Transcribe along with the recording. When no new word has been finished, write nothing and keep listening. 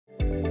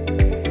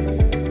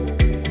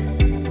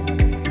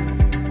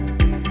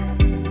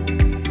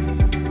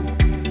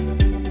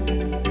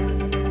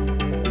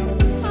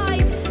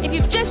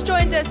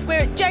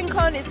Gen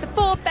Con. It's the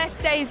 4 best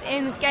days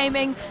in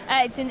gaming.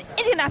 It's in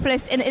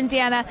Indianapolis in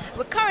Indiana.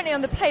 We're currently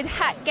on the Plaid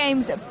Hack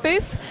Games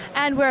booth,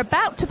 and we're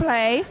about to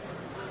play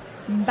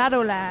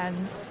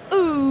Battlelands.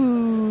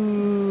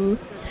 Ooh.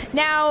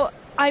 Now,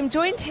 I'm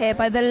joined here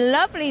by the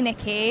lovely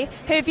Nikki,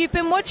 who, if you've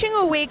been watching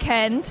all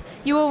weekend,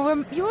 you will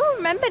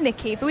remember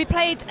Nikki. We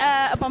played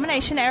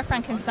Abomination, Era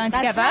Frankenstein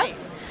together. That's right.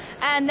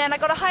 And then I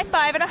got a high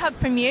five and a hug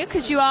from you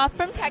because you are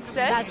from Texas.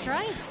 That's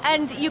right.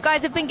 And you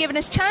guys have been giving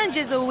us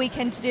challenges all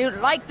weekend to do,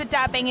 like the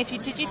dabbing.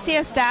 Did you see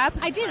us dab?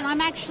 I did, and I'm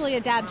actually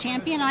a dab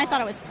champion, and I thought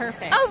it was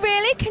perfect. Oh,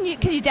 really? Can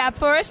you dab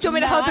for us? Do you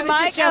want me to hold the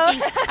mic?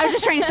 I was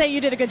just trying to say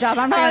you did a good job.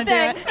 I'm not going to do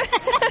it.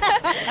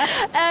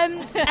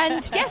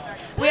 And yes,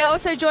 we are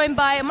also joined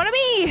by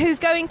Monami, who's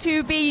going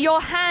to be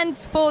your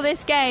hands for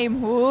this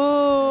game.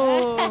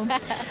 Ooh.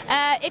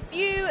 If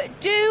you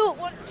do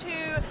want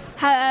to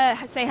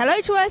say hello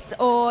to us,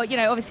 or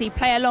obviously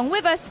play along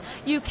with us,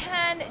 you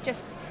can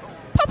just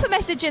pop a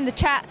message in the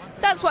chat.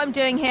 That's what I'm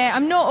doing here.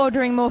 I'm not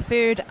ordering more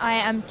food. I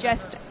am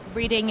just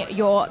reading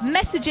your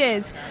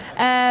messages.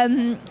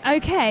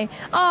 Okay.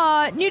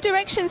 New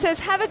Direction says,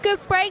 have a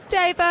good break,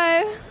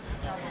 Davo.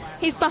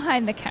 He's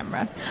behind the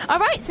camera. All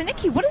right, so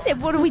Nikki, what is it?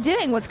 What are we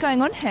doing? What's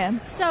going on here?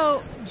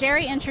 So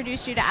Jerry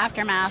introduced you to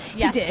Aftermath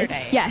yesterday. He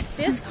did, yes.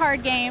 This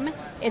card game,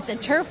 it's a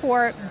turf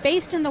war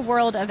based in the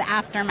world of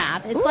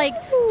Aftermath. It's like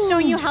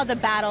showing you how the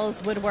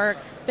battles would work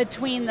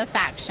between the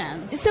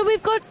factions. So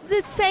we've got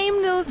the same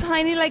little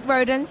tiny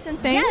rodents and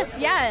things? Yes,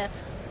 yeah.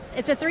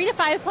 It's a 3 to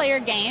 5 player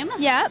game.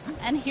 Yep.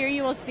 And here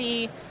you will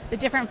see the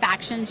different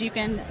factions you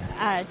can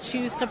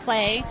choose to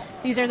play.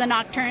 These are the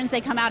Nocturnes.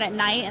 They come out at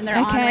night and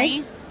they're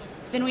ornery.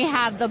 Then we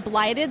have the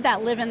Blighted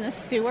that live in the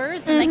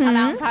sewers, and they come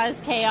out and cause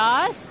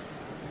chaos.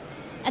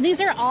 And these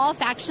are all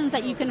factions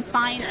that you can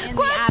find in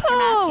the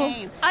Aftermath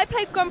game. I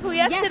played Grumple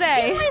yesterday.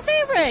 Yes, she's my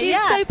favorite. She's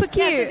super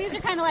cute. Yeah, so these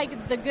are kind of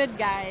like the good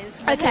guys,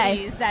 the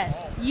hoodies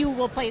that you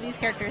will play these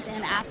characters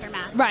in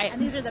Aftermath. Right.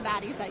 And these are the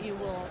baddies that you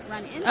will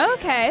run into.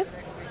 Okay.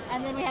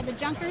 And then we have the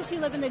Junkers who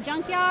live in the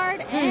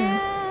junkyard,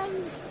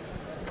 and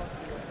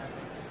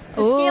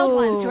the scaled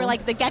ones who are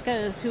like the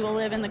geckos who will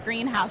live in the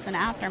greenhouse in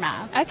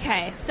Aftermath.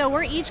 Okay. So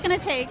we're each going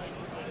to take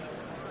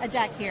a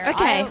deck here.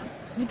 Okay.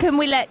 Can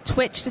we let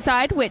Twitch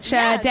decide which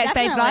deck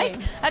definitely. they'd like?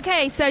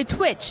 Okay, so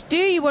Twitch, do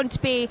you want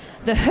to be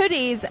the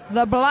hoodies,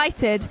 the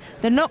blighted,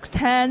 the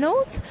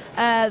nocturnals,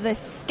 the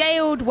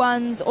scaled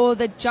ones, or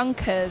the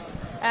junkers?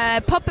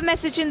 Pop a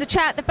message in the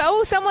chat.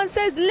 Someone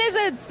said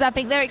lizards. I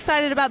think they're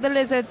excited about the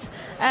lizards.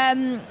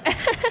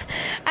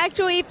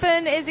 Actual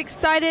Ethan is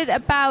excited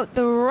about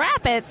the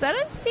rabbits. I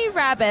don't see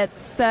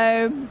rabbits,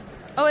 so...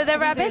 Oh, are there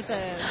rabbits?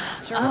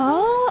 There's a gerbil.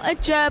 Oh, a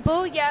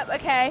gerbil. Yep.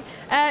 Okay.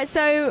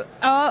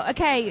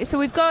 So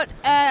we've got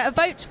a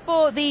vote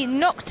for the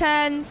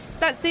Nocturnes.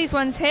 That's these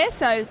ones here.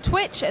 So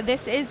Twitch,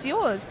 this is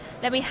yours.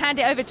 Let me hand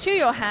it over to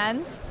your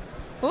hands.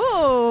 Ooh.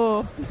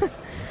 All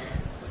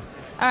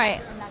right.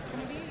 And that's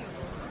going to be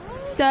yours.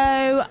 So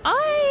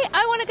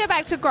I want to go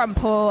back to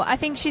Grumple. I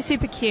think she's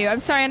super cute. I'm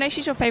sorry. I know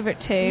she's your favorite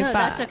too. No, but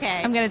that's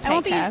okay. I'm going to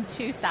take her. I won't be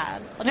too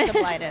sad. I'll take a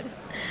Blighted.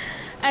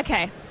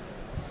 Okay.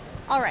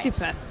 All right.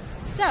 Super.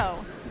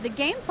 So, the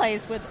game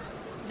plays with,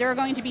 there are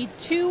going to be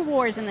 2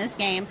 wars in this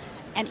game,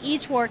 and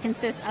each war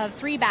consists of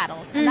 3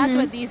 battles, and that's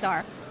what these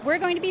are. We're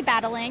going to be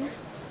battling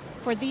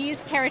for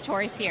these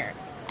territories here,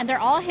 and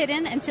they're all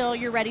hidden until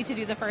you're ready to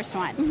do the first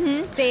one.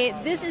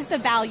 This is the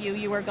value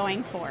you are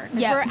going for,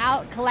 because we're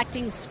out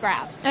collecting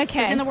scrap. Okay.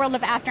 Because in the world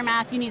of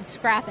Aftermath, you need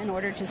scrap in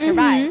order to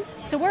survive.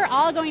 So we're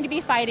all going to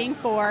be fighting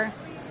for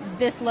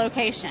this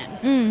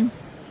location.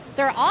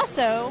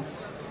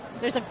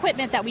 There's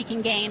equipment that we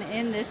can gain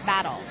in this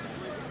battle.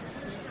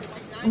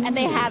 And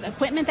they have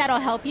equipment that'll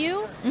help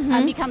you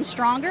become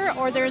stronger,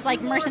 or there's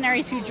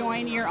mercenaries who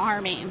join your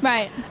army.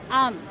 Right.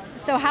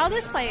 So how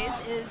this plays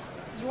is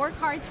your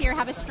cards here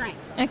have a strength.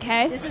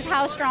 Okay. This is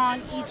how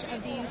strong each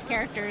of these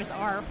characters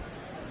are.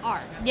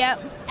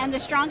 Yep. And the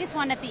strongest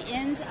one at the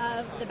end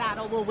of the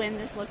battle will win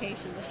this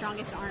location, the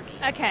strongest army.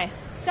 Okay.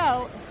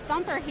 So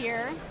Thumper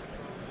here,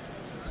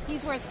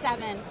 he's worth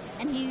 7,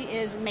 and he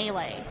is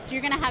melee. So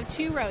you're going to have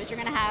 2 rows. You're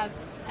going to have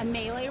a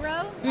melee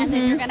row, and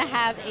then you're going to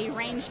have a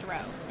ranged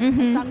row.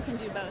 And some can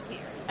do both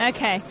here.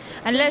 Okay,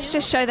 and let's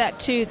just show that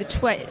to the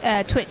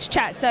Twitch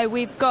chat. So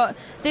we've got,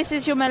 this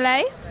is your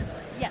melee?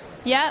 Yep.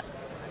 Yep.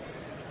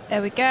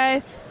 There we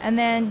go. And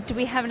then do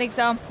we have an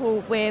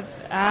example with...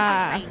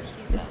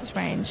 This is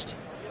ranged.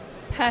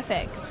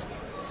 Perfect.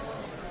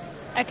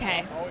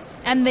 Okay.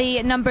 And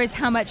the number is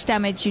how much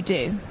damage you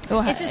do?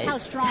 Or It's just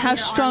how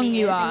strong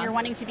you is, are. and you're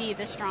wanting to be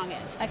the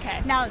strongest.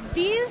 Okay. Now,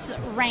 these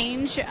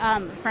range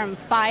from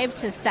 5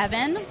 to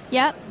 7,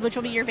 Yep. which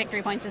will be your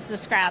victory points. It's the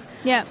scrap.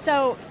 Yep.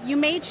 So you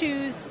may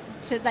choose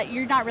that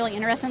you're not really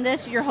interested in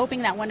this. You're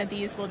hoping that one of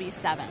these will be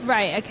 7.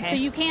 Right, okay. So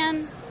you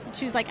can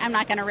choose, I'm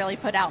not going to really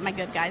put out my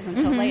good guys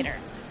until later.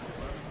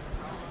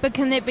 But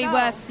can it be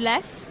worth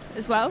less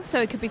as well?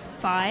 So it could be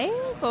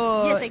 5?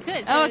 Or... Yes, they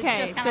could. So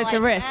okay. It's just so it's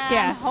a risk,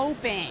 I'm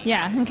hoping.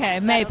 Yeah, okay,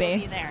 that maybe. it will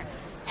be there.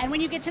 And when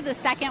you get to the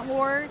second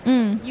war,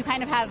 you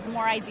kind of have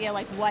more idea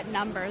like what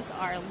numbers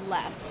are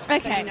left. Okay.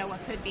 So you know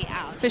what could be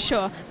out. For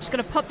sure. I'm just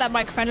going to pop that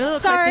microphone a little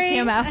closer to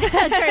your mouth.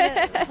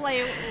 Try to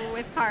play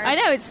with cards. I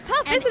know, it's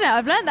tough, isn't it?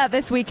 I've learned that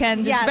this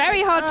weekend. Yeah, it's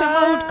very hard to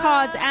hold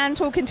cards and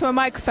talk into a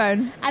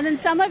microphone. And then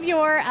some of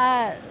your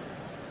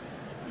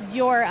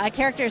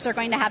characters are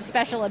going to have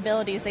special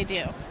abilities they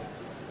do.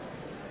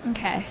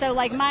 Okay. So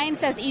like mine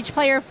says each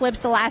player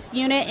flips the last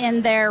unit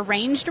in their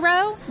ranged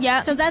row.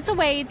 Yeah. So that's a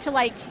way to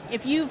like,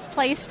 if you've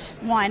placed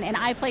one and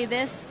I play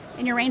this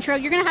in your ranged row,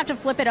 you're going to have to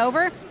flip it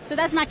over. So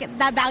that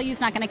value's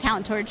not going to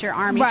count towards your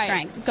army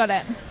strength. Got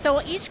it. So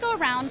we'll each go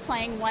around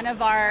playing one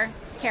of our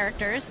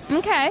characters.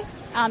 Okay.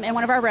 In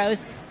one of our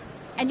rows.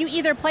 And you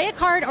either play a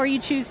card or you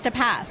choose to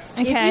pass.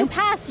 Okay. If you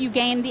pass, you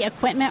gain the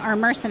equipment or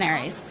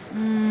mercenaries.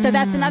 So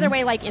that's another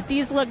way, like, if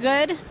these look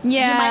good, you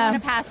might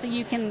want to pass so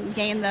you can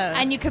gain those.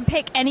 And you can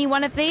pick any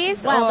one of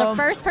these? Well, the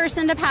first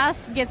person to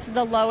pass gets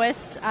the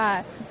lowest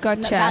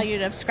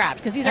value of scrapped,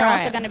 because these are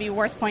also going to be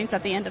worth points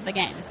at the end of the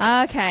game.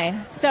 Okay.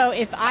 So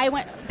if I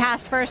went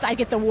past first, I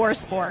get the War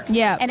Spork.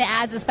 Yeah. And it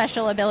adds a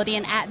special ability,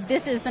 and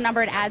this is the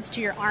number it adds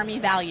to your army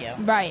value.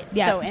 Right,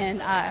 yeah. So in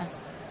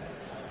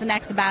the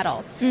next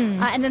battle.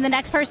 And then the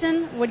next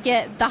person would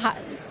get the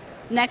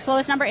next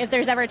lowest number. If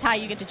there's ever a tie,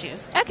 you get to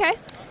choose. Okay.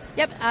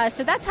 Yep.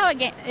 So that's how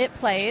it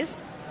plays.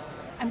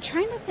 I'm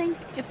trying to think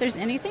if there's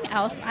anything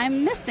else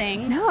I'm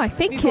missing. No, I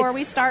think before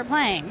we start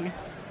playing.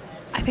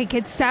 I think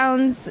it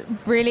sounds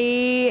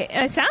really.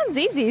 It sounds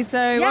easy.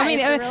 So yeah, I mean,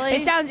 really,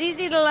 it sounds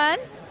easy to learn,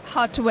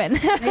 hard to win.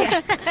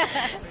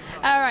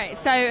 All right.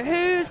 So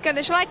who's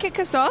gonna? Shall I kick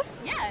us off?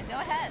 Yeah, go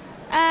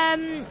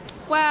ahead.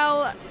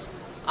 Well,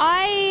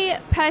 I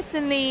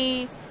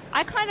personally,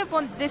 I kind of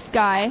want this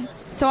guy.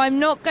 So I'm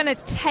not going to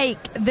take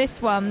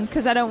this one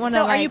because I don't want to.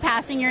 So are you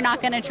passing? You're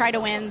not going to try to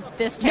win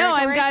this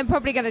territory? No, I'm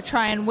probably going to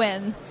try and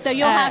win. So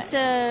you'll have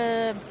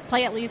to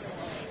play at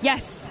least.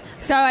 Yes.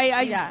 So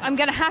I'm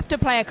going to have to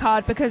play a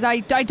card because I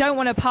don't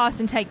want to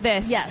pass and take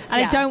this. Yes.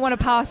 And I don't want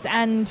to pass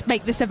and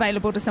make this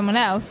available to someone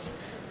else.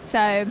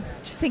 So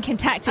just thinking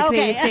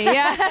tactically, you see.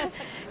 Yeah.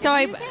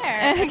 So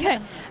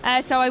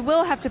so I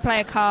will have to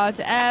play a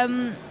card.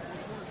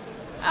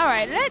 All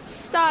right. Let's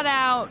start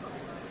out.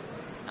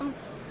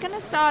 Going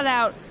to start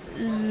out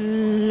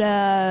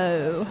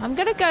low. I'm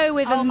going to go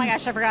with. Oh my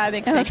gosh! I forgot a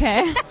big thing.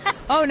 Okay.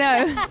 Oh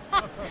no!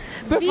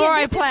 Before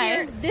I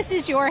play, this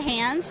is your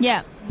hand.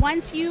 Yeah.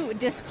 Once you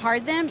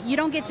discard them, you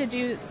don't get to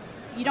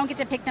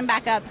pick them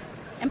back up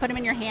and put them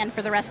in your hand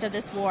for the rest of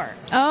this war.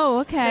 Oh,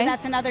 okay. So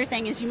that's another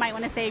thing, is you might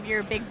want to save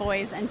your big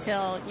boys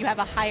until you have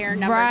a higher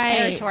number of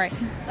territory.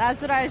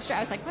 That's what I was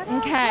like, what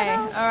else? Okay. What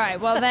else? All right.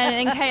 Well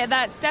then,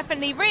 that's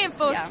definitely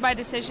reinforced my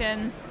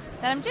decision.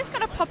 Then I'm just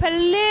going to pop a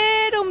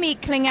little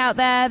meekling out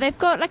there. They've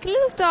got like a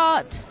little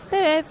dart.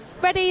 They're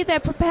ready.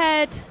 They're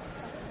prepared.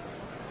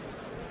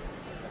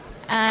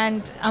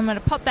 And I'm going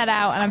to pop that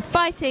out. And I'm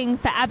fighting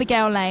for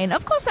Abigail Lane.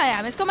 Of course I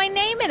am. It's got my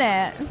name in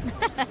it.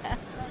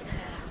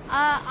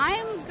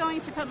 I'm going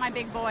to put my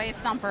big boy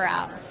Thumper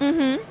out.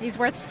 Mm-hmm. He's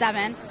worth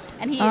 7.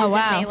 And he is in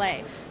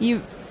melee.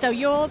 So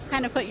you'll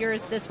kind of put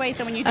yours this way.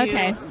 So when you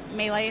do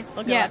melee,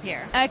 they'll go up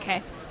here.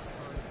 Okay.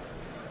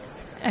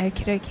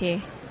 Okie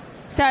dokie.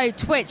 So,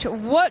 Twitch,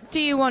 what do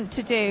you want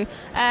to do?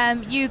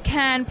 You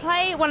can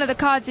play one of the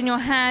cards in your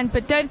hand,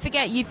 but don't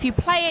forget, if you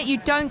play it, you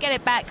don't get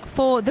it back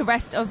for the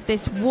rest of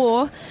this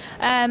war.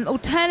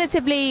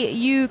 Alternatively,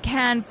 you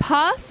can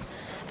pass,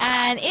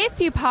 and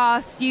if you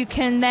pass, you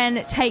can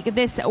then take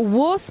this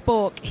War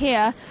Spork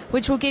here,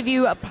 which will give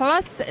you a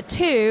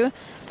 +2,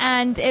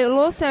 and it will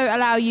also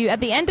allow you,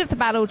 at the end of the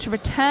battle, to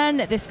return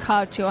this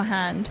card to your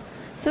hand.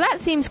 So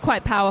that seems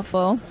quite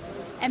powerful.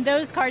 And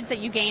those cards that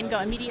you gain go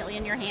immediately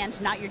in your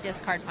hand, not your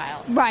discard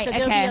pile. Right, so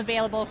they'll be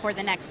available for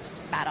the next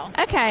battle.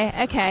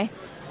 Okay.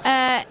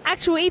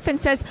 Actual Ethan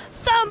says,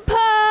 Thumper!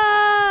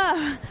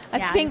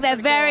 I think they're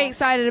very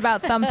excited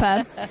about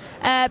Thumper.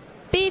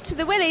 B to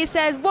the Willy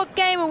says, what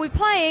game are we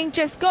playing?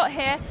 Just got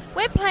here.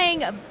 We're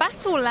playing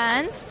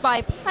Battlelands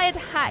by Plaid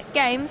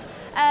Games.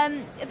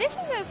 This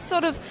is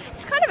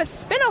it's kind of a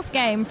spin-off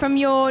game from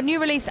your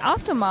new release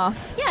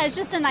Aftermath. Yeah, it's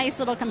just a nice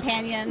little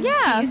companion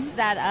piece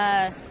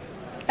that...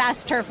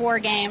 fast turf war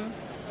game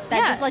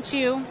that just lets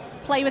you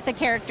play with the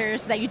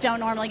characters that you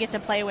don't normally get to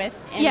play with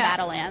in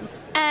Battlelands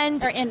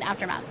or in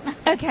Aftermath.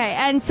 Okay,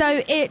 and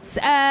so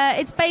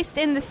it's based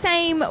in the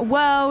same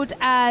world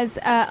as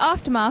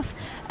Aftermath.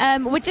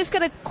 We're just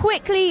going to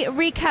quickly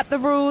recap the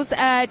rules,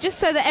 just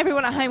so that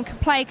everyone at home can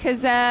play,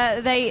 because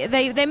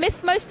they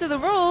missed most of the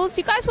rules.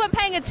 You guys weren't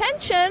paying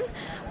attention.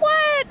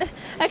 What?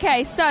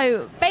 Okay,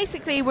 so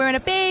basically we're in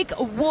a big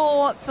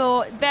war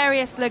for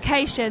various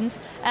locations.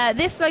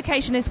 This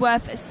location is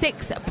worth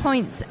 6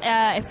 points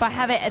if I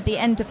have it at the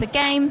end of the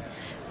game.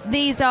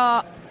 These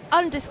are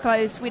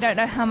undisclosed. We don't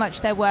know how much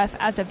they're worth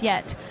as of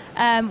yet.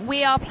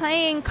 We are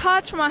playing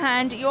cards from our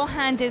hand. Your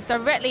hand is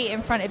directly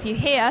in front of you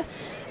here.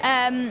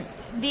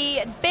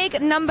 The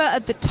big number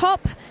at the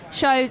top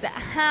shows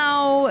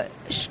how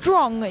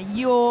strong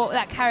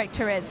that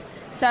character is.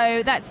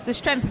 So that's the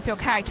strength of your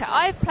character.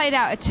 I've played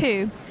out a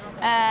 2.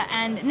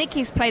 and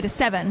Nikki's played a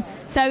 7.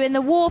 So in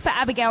the war for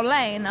Abigail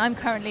Lane, I'm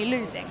currently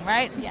losing,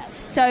 right? Yes.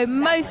 So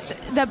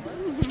the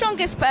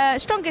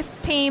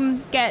strongest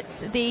team gets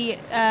the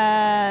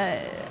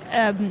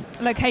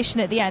location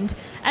at the end.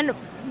 And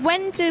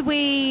when do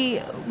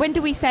we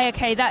say,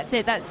 okay, that's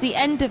it, that's the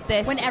end of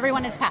this? When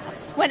everyone is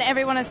passed. When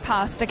everyone has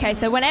passed. Okay,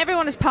 so when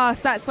everyone has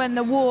passed, that's when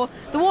the war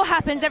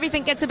happens.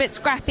 Everything gets a bit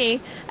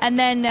scrappy, and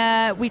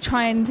then we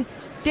try and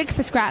dig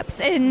for scraps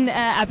in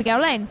Abigail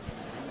Lane.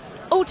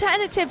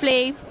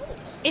 Alternatively,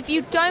 if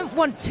you don't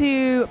want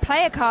to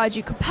play a card,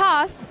 you could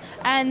pass,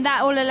 and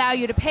that will allow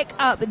you to pick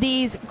up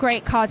these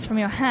great cards from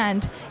your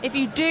hand. If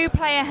you do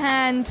play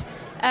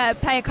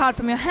a card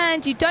from your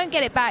hand, you don't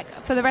get it back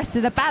for the rest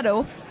of the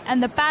battle,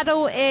 and the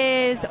battle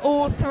is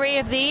all 3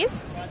 of these.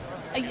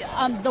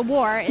 The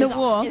war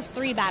is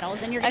 3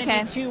 battles, and you're going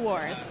to do 2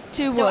 wars.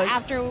 So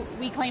after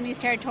we claim these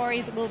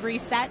territories, we'll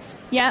reset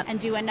and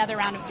do another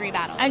round of 3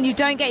 battles. And you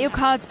don't get your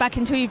cards back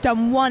until you've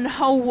done one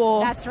whole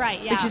war. That's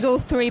right, yeah. Which is all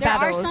 3 battles.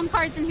 There are some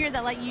cards in here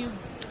that let you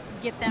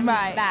get them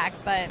back,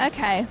 but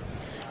okay.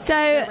 So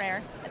they're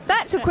rare.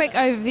 That's a quick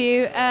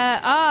overview.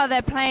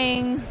 They're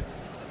playing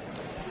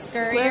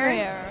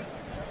Scurrier.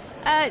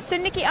 So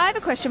Nikki, I have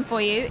a question for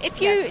you.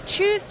 If you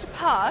choose to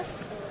pass,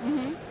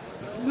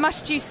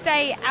 must you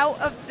stay out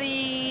of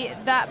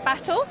that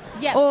battle?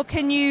 Yeah. Or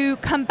can you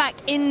come back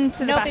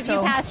into the battle? Nope, if you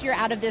pass, you're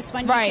out of this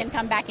one. Right. You can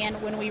come back in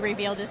when we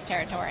reveal this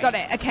territory. Got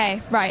it. Okay,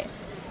 right.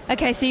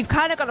 Okay, so you've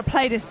kind of got to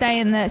play to stay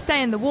in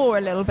the war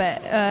a little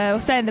bit, or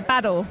stay in the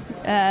battle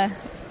to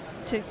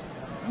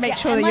make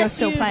sure that you're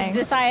still playing. Unless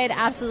you decide,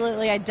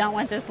 absolutely, I don't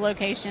want this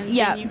location,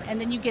 and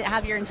then you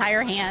have your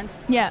entire hand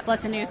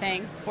plus a new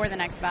thing for the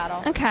next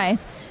battle. Okay,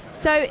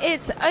 so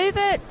it's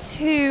over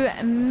to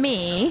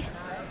me.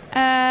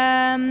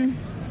 I'm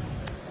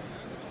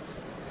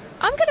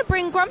going to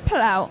bring Grumple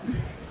out.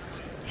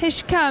 Here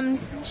she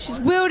comes. She's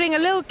wielding a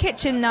little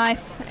kitchen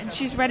knife, and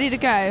she's ready to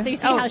go. So you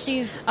see how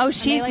she's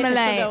melee.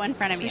 So she'll go in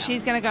front of you. So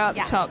she's going to go up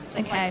the top.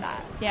 Just like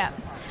that. Yeah.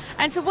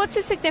 And so what's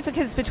the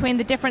significance between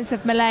the difference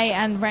of melee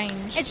and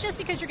range? It's just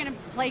because you're going to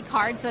play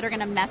cards that are going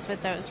to mess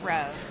with those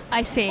rows.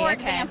 I see. For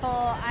example,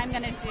 I'll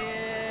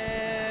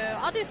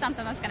do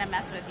something that's going to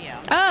mess with you.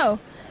 Oh.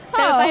 So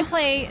if I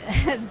play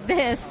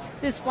this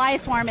fly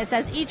swarm, it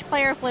says each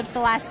player flips the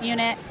last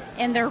unit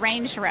in their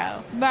range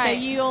row. Right. So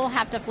you'll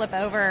have to flip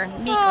over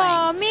Meekling.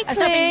 Oh, Meekling. I was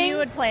hoping you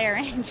would play a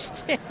range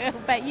too,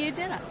 but you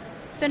didn't.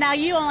 So now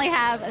you only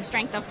have a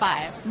strength of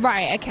 5.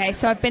 Right, okay,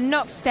 so I've been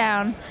knocked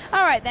down.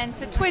 All right then,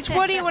 so Twitch,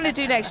 what do you want to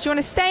do next? Do you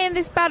want to stay in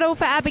this battle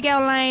for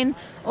Abigail Lane,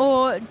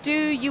 or do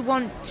you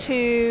want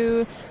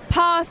to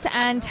pass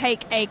and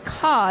take a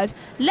card?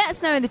 Let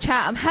us know in the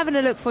chat. I'm having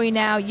a look for you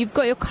now. You've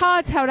got your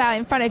cards held out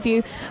in front of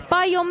you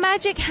by your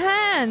magic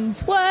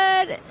hands.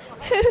 What?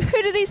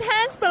 Who do these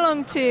hands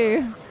belong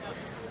to?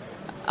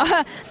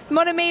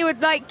 Mon Ami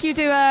would like you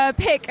to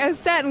pick a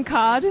certain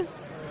card.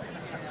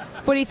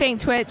 What do you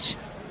think, Twitch?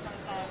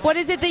 What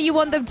is it that you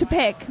want them to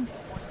pick?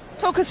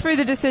 Talk us through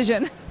the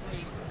decision.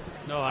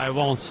 No, I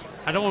won't.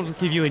 I don't want to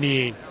give you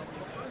any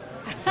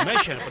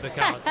information for the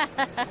cards.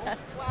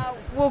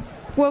 Well,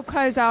 we'll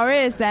close our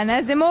ears then.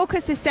 As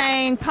Imorcus is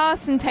saying,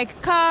 pass and take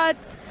a card.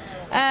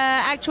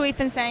 Actual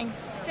Ethan saying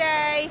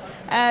stay.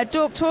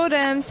 Dorp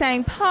Tordum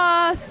saying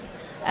pass.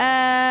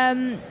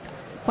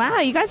 Wow,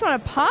 you guys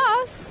want to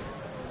pass?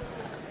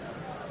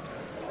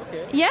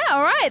 Okay. Yeah,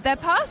 all right, they're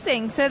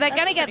passing. So they're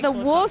going to get the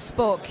War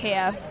Spork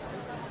here.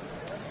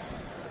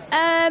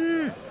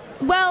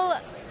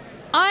 Well,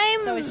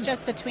 So it's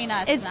just between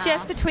us. It's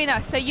just between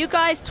us. So you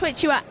guys,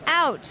 Twitch, you are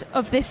out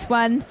of this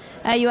one.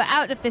 You are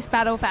out of this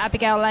battle for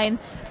Abigail Lane.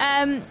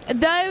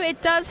 Though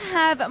it does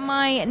have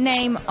my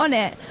name on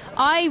it,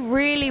 I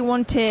really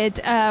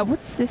wanted,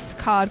 what's this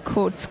card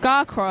called?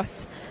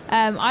 Scarcross.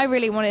 I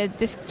really wanted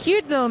this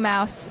cute little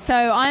mouse. So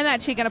I'm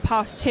actually going to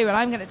pass 2, and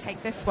I'm going to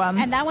take this one.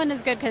 And that one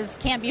is good because it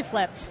can't be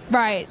flipped.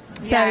 Right.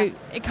 So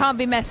it can't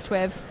be messed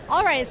with.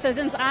 All right. So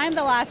since I'm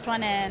the last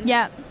one in,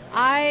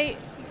 I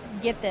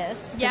get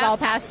this because I'll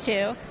pass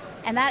 2,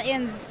 and that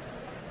ends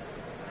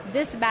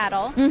this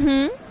battle.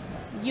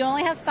 Mm-hmm. You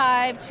only have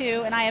 5,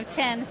 2, and I have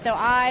 10, so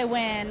I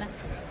win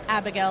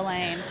Abigail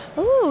Lane.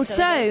 Ooh,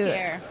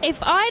 so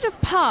if I'd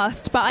have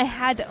passed, but I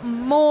had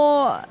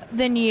more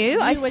than you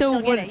I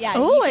still would.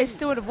 I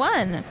still would have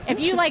won. If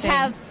you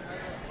have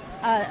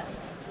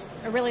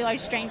a really large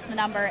strength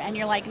number, and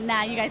you're like,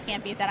 nah, you guys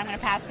can't beat that. I'm going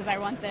to pass because I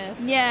want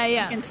this. Yeah.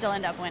 You can still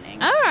end up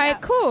winning. All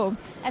right, cool.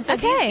 And so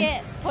these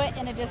get put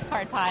in a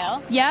discard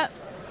pile. Yep.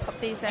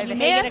 Put these over and you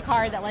here. may get a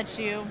card that lets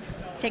you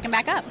take them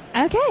back up.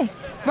 Okay.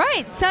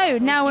 Right. So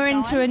now we're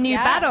into a new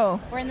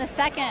battle. We're in the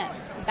second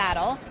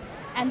battle,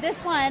 and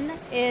this one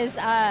is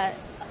a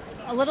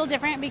little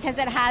different because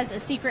it has a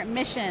secret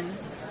mission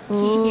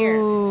key here.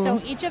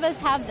 So each of us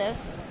have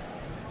this,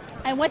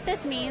 and what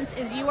this means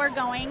is you are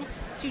going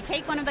to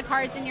take one of the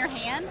cards in your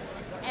hand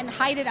and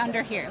hide it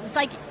under here. It's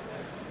like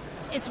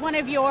it's one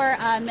of your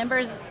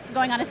members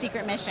going on a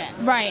secret mission.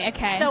 Right,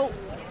 okay. So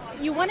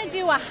you want to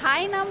do a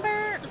high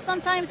number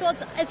sometimes. Well,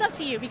 it's up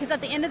to you because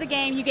at the end of the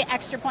game, you get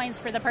extra points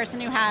for the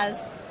person who has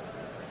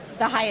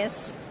the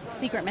highest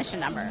secret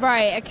mission number.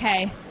 Right,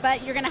 okay.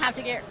 But you're going to have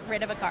to get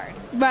rid of a card.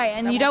 Right,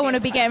 and you don't want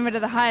to be getting rid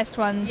of the highest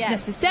ones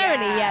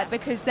necessarily yet,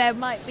 because there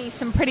might be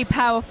some pretty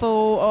powerful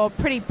or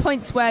pretty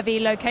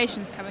points-worthy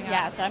locations coming up.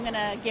 Yeah, so I'm going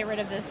to get rid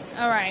of this.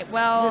 All right,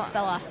 well, this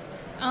fella.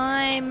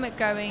 I'm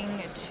going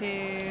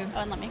to... Oh,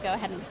 and let me go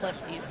ahead and flip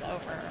these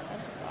over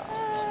as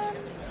well.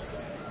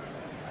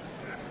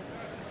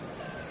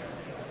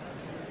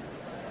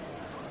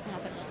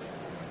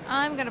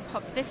 I'm going to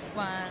pop this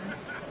one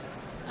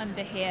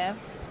under here.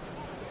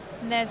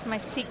 And there's my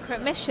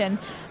secret mission.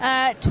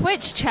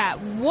 Twitch chat,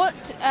 what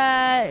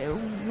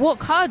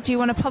card do you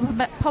want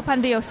to pop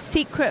under your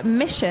secret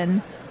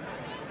mission?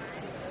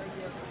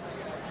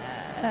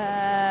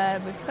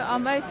 We've put our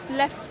most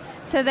left.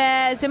 So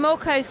there,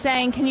 Zimorko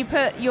saying, can you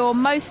put your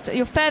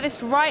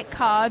furthest right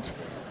card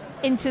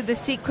into the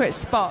secret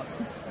spot?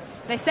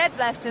 They said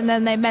left and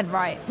then they meant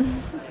right.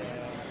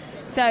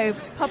 So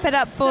pop it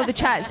up for the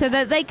chat so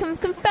that they can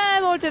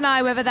confirm or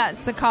deny whether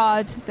that's the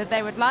card that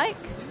they would like.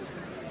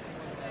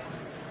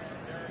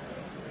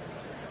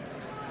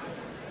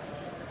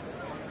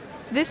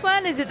 This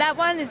one? Is it that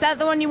one? Is that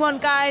the one you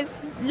want, guys?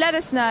 Let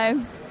us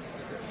know.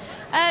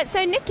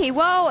 So, Nikki,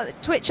 while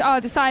Twitch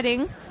are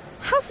deciding,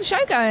 how's the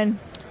show going?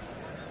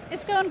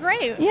 It's going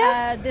great.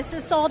 Yeah. This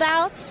is sold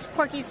out.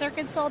 Quirky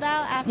Circuit sold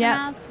out.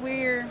 Aftermath,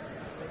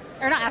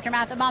 not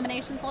Aftermath,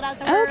 Abomination sold out.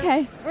 So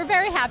we're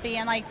very happy,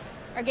 and like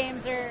our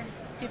games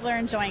people are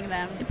enjoying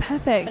them.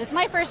 Perfect. But it's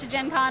my first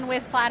Gen Con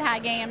with Plaid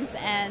Hat Games,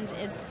 and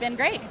it's been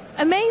great.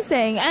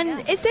 Amazing.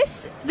 And is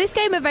this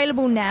game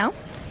available now?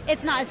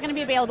 It's not. It's going to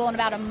be available in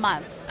about a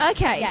month.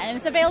 Okay. Yeah, and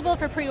it's available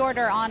for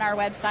pre-order on our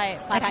website,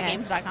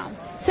 plaidhatgames.com.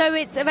 So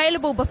it's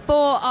available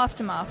before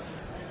Aftermath?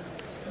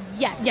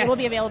 Yes, it will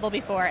be available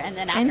before, and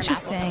then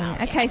Aftermath will come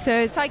out. Okay, so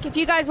it's like if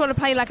you guys want to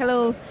play like a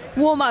little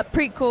warm-up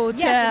prequel to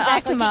Keep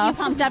Aftermath.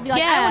 you pumped up. Be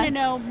like, I want to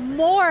know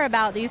more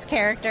about these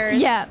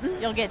characters. Yeah.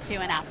 You'll get to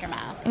in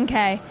Aftermath.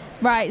 Okay.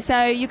 Right,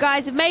 so you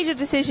guys have made your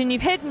decision,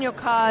 you've hidden your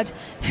card.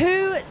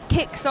 Who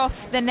kicks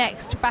off the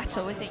next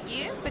battle? Is it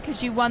you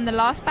because you won the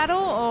last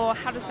battle, or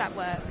how does that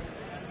work?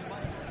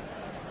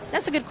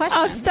 That's a good question.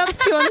 I've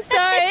stumped you, I'm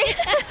sorry.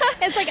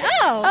 It's like,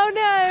 oh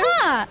no.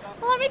 Huh.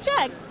 Well, let me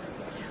check.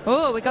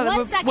 Oh,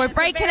 we're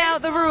breaking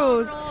out the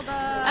rules.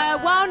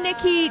 While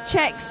Nikki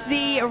checks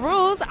the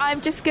rules, I'm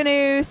just going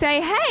to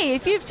say, hey,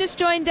 if you've just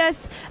joined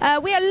us,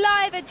 we are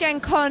live at Gen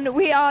Con.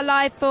 We are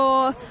live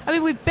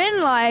we've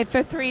been live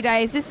for 3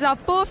 days. This is our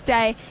 4th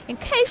day. In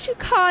case you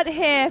can't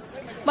hear,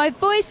 my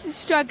voice is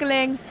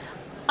struggling.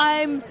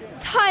 I'm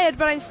tired,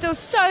 but I'm still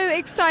so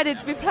excited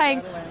to be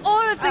playing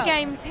all of the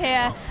games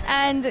here.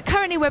 And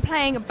currently we're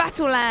playing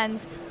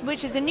Battlelands,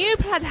 which is a new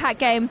Plaid Hat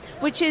game,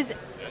 which is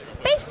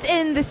based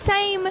in the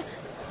same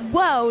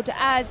world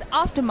as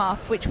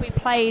Aftermath, which we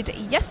played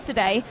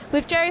yesterday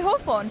with Jerry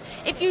Hawthorne.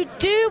 If you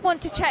do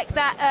want to check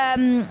that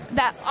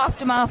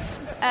Aftermath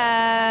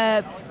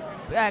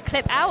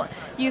clip out,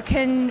 you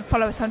can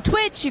follow us on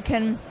Twitch. You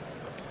can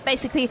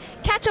basically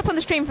catch up on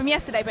the stream from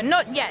yesterday, but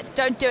not yet.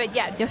 Don't do it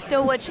yet. You're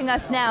still watching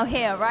us now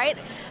here, right?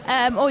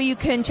 Or you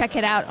can check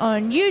it out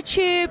on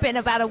YouTube in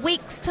about a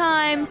week's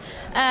time.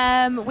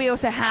 We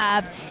also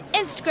have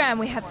Instagram,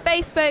 we have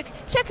Facebook.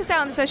 Check us out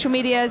on the social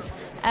medias,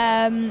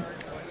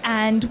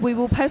 and we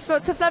will post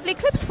lots of lovely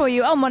clips for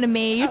you. Oh, mon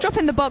ami, you're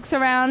dropping the box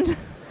around.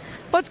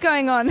 What's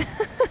going on?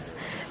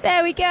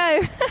 There we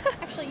go.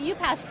 Actually, you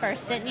passed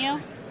first, didn't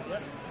you?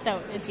 So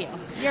it's you.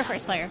 You're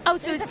first player. Oh,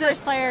 so it's the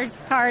first player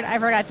card I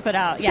forgot to put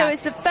out. Yeah. So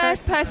it's the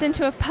first person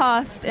to have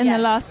passed in the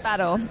last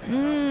battle.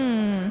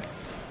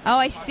 Oh,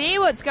 I see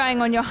what's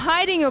going on. You're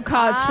hiding your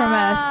cards from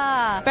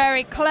us.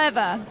 Very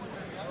clever.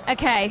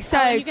 Okay,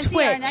 so you can Twitch.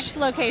 See our next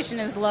location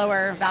is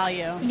lower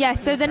value. Yeah,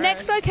 so the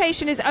next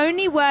location is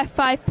only worth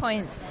 5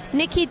 points.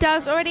 Nikki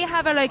does already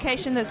have a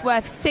location that's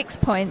worth 6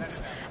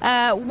 points.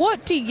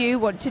 What do you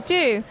want to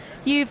do?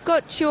 You've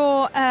got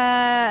your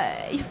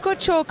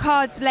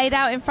cards laid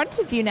out in front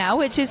of you now,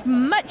 which is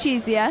much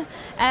easier,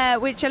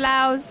 which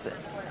allows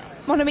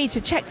Monami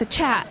to check the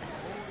chat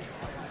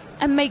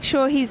and make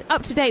sure he's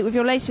up to date with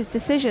your latest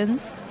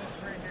decisions.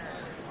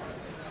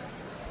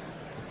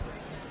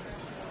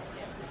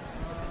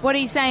 What are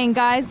you saying,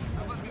 guys?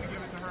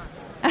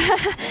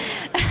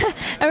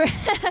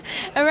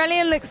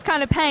 Aurelian looks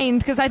kind of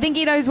pained because I think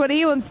he knows what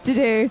he wants to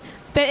do.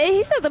 But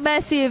he's at the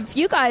mercy of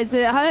you guys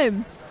at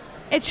home.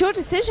 It's your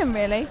decision,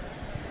 really.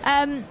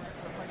 And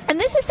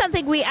this is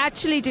something we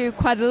actually do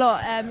quite a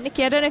lot.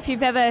 Nikki, I don't know if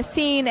you've ever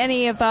seen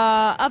any of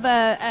our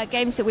other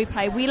games that we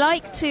play. We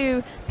like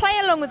to play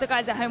along with the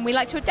guys at home. We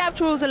like to adapt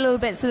rules a little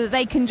bit so that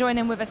they can join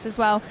in with us as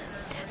well.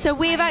 So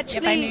we've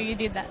actually... Yep, I knew you'd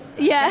do that.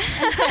 Yeah.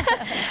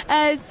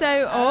 A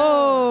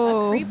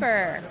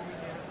creeper.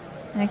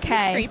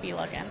 Okay. He's creepy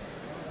looking.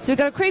 So we've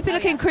got a creepy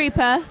looking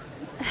creeper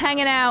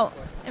hanging out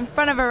in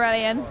front of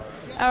Aurelian.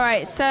 All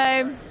right,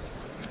 so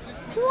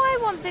do I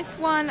want this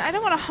one? I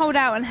don't want to hold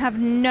out and have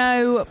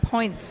no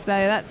points,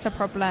 though. That's a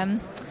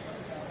problem.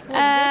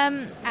 Well,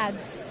 this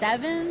adds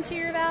 7 to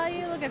your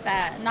value. Look at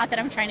that. Not that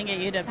I'm trying to get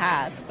you to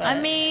pass, but... I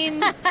mean,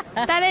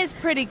 that is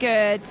pretty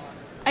good.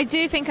 I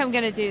do think I'm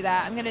going to do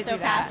that. I'm going to So do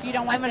that. pass? You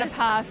don't want I'm going to this?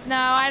 pass. No,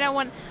 I don't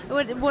want...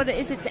 What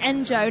is it? It's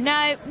Enjo.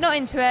 No, not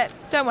into it.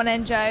 Don't want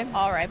Enjo.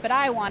 All right, but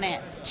I want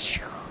it.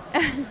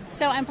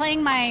 So I'm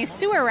playing my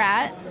sewer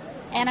rat,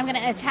 and I'm going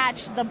to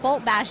attach the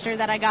bolt basher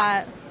that I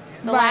got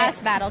the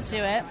last battle to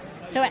it.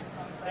 So,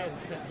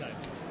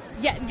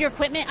 yeah, your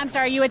equipment. I'm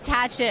sorry, you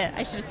attach it.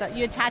 I should have said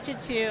you attach it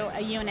to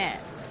a unit.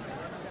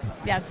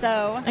 Yeah.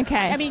 So.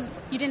 Okay. I mean,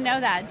 you didn't know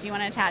that. Do you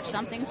want to attach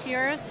something to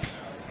yours?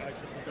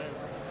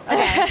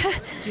 Okay.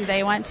 Do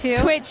they want to?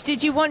 Twitch,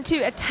 did you want to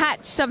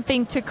attach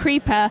something to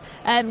Creeper?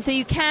 So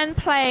you can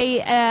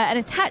play an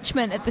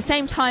attachment at the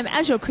same time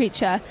as your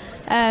creature.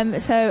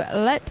 So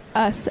let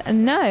us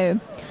know.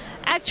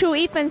 Actual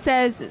Ethan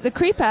says the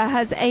Creeper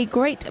has a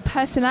great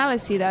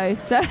personality, though.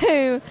 So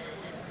I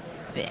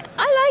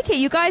like it.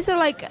 You guys are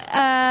like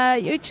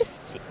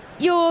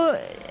you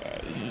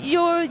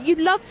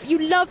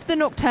love the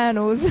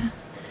Nocturnals.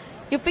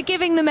 You're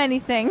forgiving them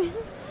anything.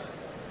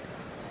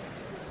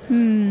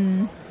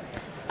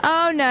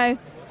 Oh no.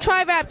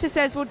 Tri-Raptor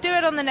says we'll do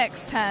it on the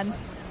next turn.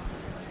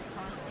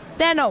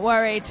 They're not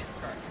worried.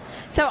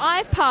 So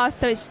I've passed,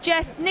 so it's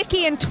just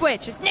Nikki and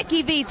Twitch. It's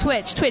Nikki v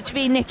Twitch, Twitch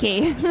v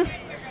Nikki.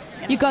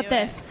 You got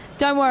this.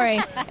 Don't worry.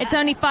 It's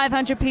only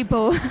 500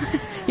 people.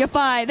 You're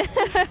fine.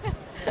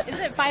 Is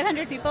it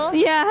 500 people?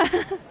 Yeah.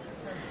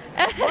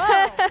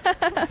 Whoa.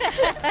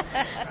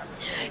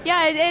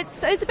 Yeah,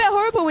 it's a bit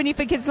horrible when you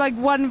think it's like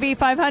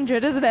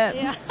 1v500, isn't it?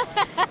 Yeah.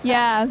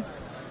 Yeah.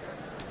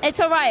 It's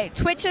all right.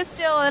 Twitch is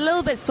still a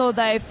little bit sore,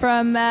 though,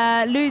 from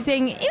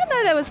losing. Even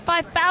though there was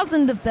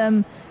 5,000 of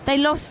them, they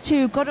lost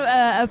to God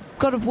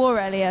of War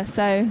earlier,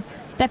 so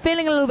they're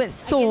feeling a little bit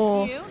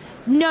sore. Against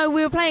you? No,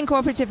 we were playing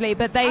cooperatively,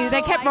 but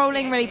they kept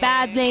rolling really I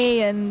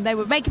badly, and they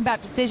were making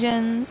bad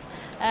decisions.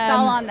 It's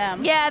all on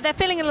them. Yeah, they're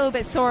feeling a little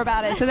bit sore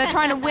about it, so they're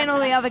trying to win all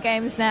the other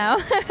games now.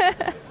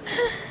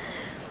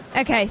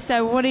 Okay,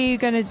 so what are you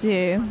going to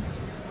do?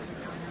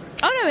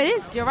 Oh, no, it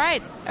is. You're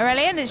right.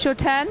 Aurelian, it's your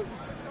turn.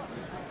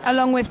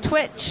 Along with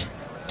Twitch.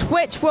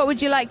 Twitch, what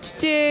would you like to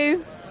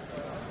do?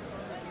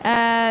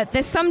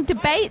 There's some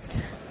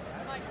debate.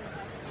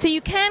 So you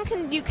can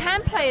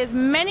play as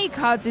many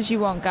cards as you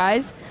want,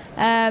 guys.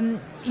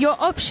 Your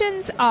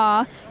options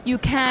are you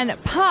can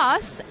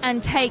pass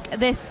and take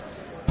this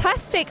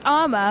plastic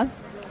armor,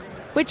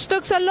 which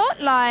looks a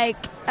lot like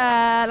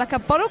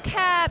a bottle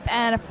cap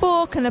and a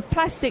fork and a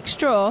plastic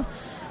straw.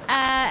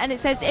 And it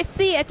says if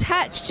the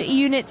attached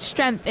unit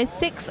strength is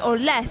 6 or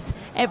less,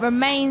 it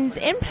remains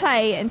in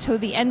play until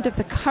the end of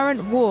the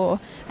current war,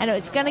 and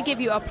it's going to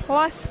give you a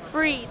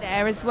 +3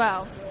 there as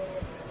well.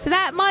 So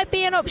that might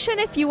be an option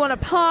if you want to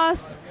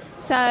pass.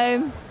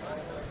 So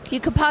you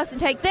can pass and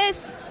take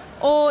this,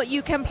 or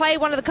you can play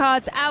one of the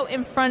cards out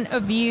in front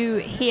of you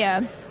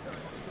here.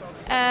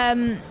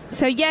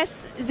 So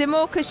yes,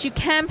 Zimorcus, you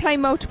can play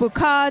multiple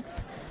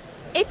cards.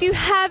 If you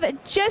have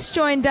just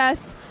joined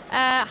us,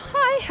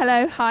 hi,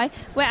 hello, hi.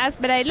 We're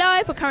Asmodee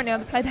Live. We're currently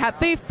on the Plaid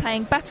booth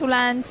playing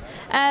Battlelands.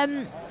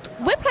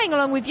 We're playing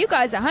along with you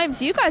guys at home,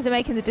 so you guys are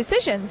making the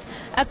decisions.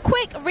 A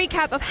quick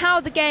recap of how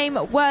the game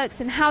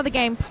works and how the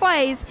game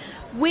plays.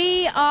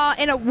 We are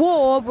in a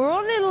war. We're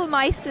all little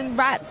mice and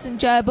rats and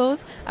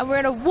gerbils, and we're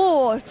in a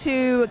war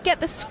to get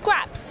the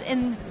scraps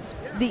in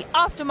the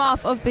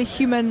aftermath of the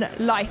human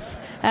life.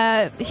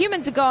 The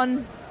humans are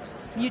gone.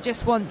 You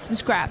just want some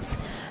scraps.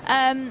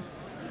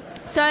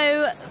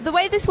 So the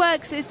way this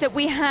works is that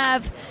we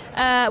have,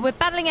 we're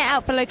battling it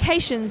out for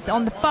locations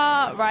on the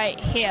far right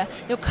here.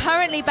 You're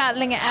currently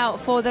battling it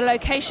out for the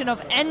location of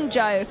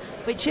Enjo,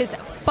 which is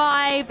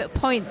 5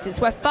 points.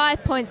 It's worth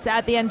 5 points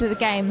at the end of the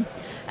game.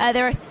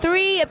 There are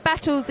 3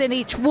 battles in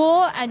each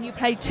war, and you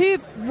play 2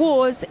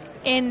 wars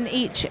in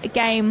each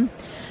game.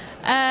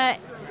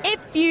 If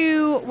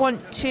you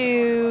want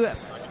to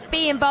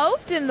be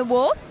involved in the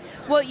war,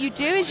 what you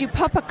do is you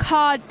pop a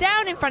card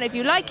down in front of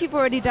you, like you've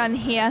already done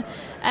here.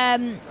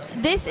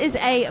 This is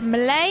a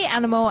melee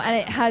animal, and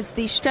it has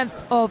the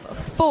strength of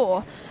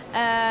 4.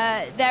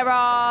 There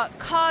are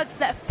cards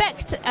that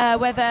affect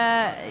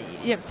whether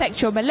you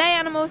affect your melee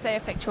animals, they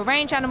affect your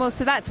range animals,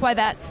 so that's why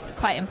that's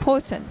quite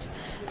important.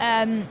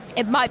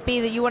 It might be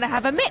that you want to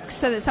have a mix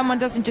so that someone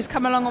doesn't just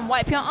come along and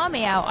wipe your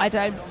army out. I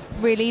don't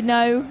really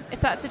know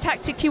if that's a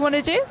tactic you want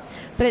to do,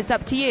 but it's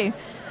up to you.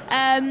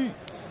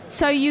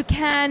 So you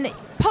can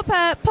pop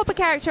a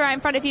character out in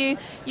front of you.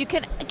 You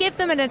can give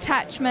them an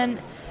attachment.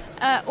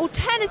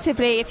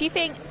 Alternatively, if you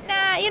think,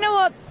 nah, you know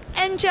what,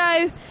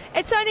 Enjo,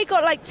 it's only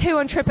got like 2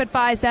 on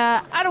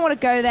TripAdvisor. I don't want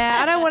to go there.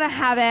 I don't want to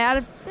have it. I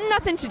have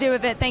nothing to do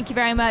with it. Thank you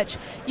very much.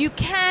 You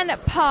can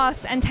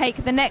pass and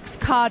take the next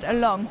card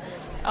along.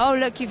 Oh,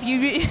 look, if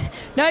you...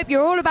 Nope,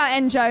 you're all about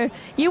Enjo.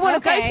 You want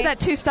to go to that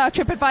 2-star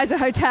TripAdvisor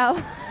hotel.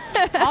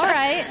 All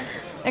right.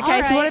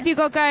 Okay, so what have you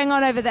got going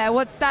on over there?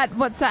 What's that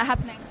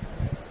happening?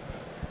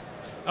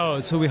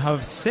 Oh, so we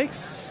have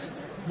 6,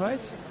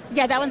 right?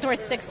 Yeah, that one's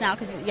worth 6 now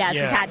because, it's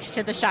attached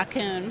to the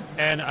Shakun.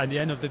 And at the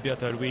end of the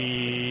battle,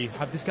 we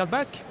have this card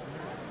back?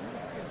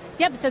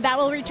 Yep, so that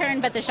will return,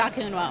 but the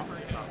Shakun won't.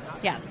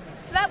 Yeah.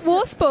 So that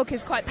War Spork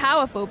is quite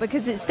powerful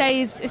because it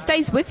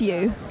stays with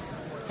you.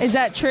 Is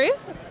that true?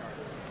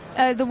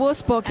 The war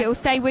spork, it will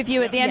stay with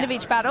you at the end of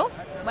each battle?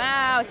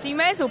 Wow, so you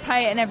may as well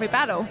play it in every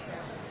battle.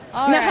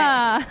 All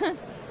right.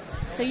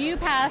 So you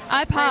passed.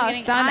 I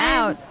passed. I'm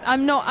out.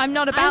 I'm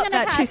not about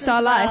that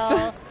 2-star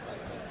life.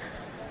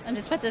 And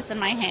just put this in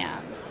my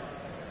hand.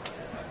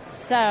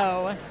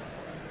 So.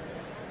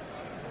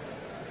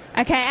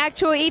 Okay,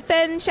 actual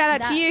Ethan,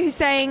 shout out to you who's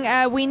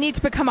saying we need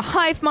to become a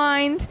hive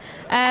mind.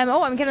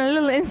 I'm getting a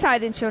little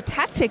insight into your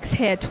tactics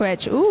here,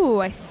 Twitch. Ooh,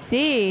 I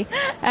see.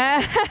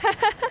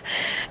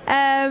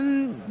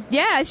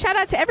 Yeah, shout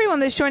out to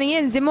everyone that's joining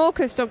in.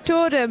 Zimorcus, Dr.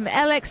 Ordum,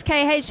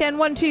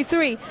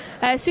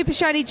 LXKHN123, Super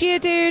Shiny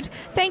Geodude.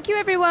 Thank you,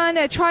 everyone.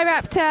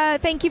 Triraptor,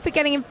 thank you for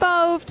getting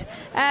involved.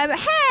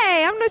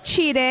 Hey, I'm not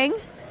cheating.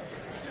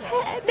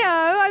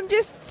 No, I'm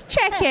just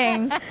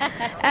checking.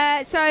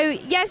 So,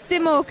 yes,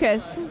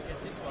 Zimorcus.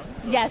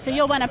 Yeah, so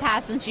you'll want to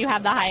pass since you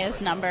have the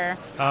highest number.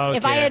 Okay.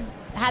 If I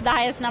had the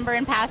highest number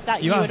and passed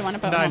out, you would want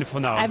to put 9 for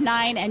now. I have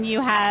 9 and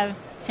you have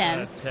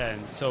 10.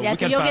 10. So yeah, we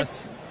can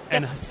pass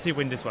and yep. see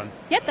win this one.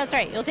 Yep, that's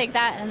right. You'll take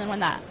that and then win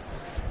that.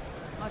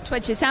 Well,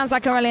 Twitch, it sounds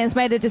like Aurelian's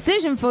made a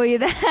decision for you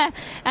there.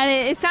 And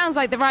it sounds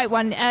like the right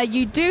one.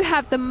 You do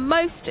have the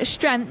most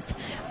strength,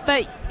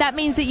 but that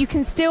means that you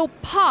can still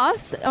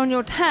pass on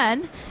your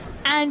turn,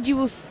 and you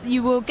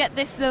will get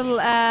this little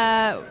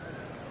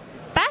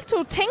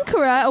battle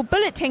tinkerer or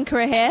bullet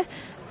tinkerer here,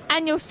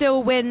 and you'll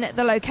still win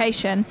the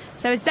location.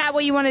 So is that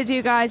what you want to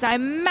do, guys? I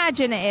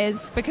imagine it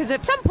is, because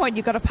at some point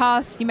you've got to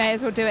pass. You may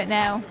as well do it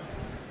now.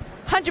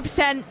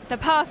 100% the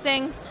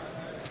passing.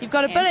 You've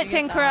got a bullet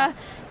tinkerer,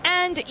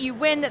 and you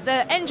win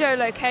the Enjo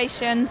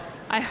location.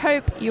 I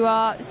hope you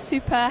are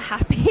super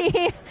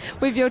happy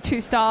with your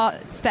 2-star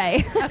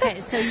stay. Okay,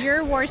 so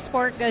your war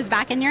sport goes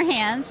back in your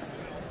hands.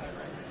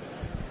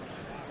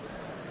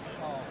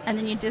 And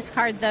then you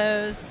discard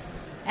those.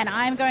 And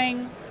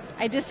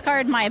I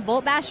discard my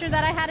Bolt Basher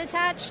that I had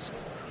attached.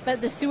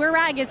 But the Sewer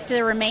Rat gets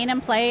to remain in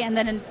play, and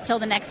then until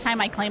the next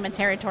time I claim a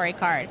territory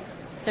card.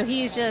 So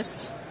he's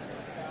just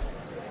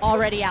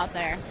already out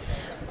there.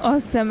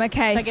 Awesome.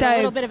 Okay, so I get a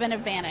little bit of an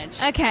advantage.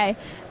 Okay,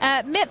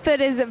 Mitford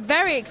is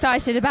very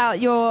excited about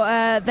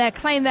their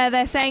claim there.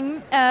 They're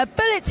saying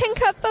bullet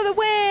tinker for the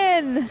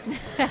win.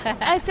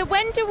 So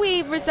when do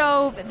we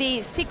resolve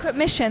the secret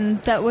mission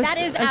that was? That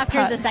is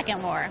after the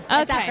second war.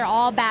 That's after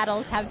all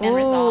battles have been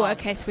resolved.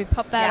 Okay, so we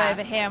pop that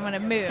over here. I'm going to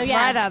move it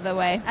right out of the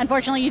way.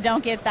 Unfortunately, you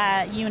don't get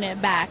that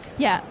unit back.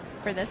 Yeah.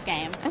 For this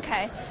game.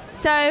 Okay.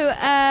 So,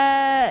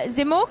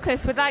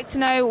 Zimorcus would like to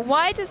know,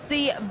 why does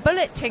the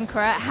Bullet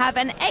Tinkerer have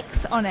an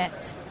X on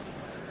it?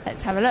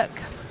 Let's have a look.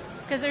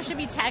 Because there should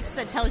be text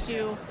that tells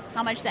you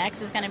how much the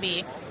X is going to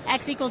be.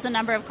 X equals the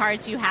number of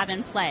cards you have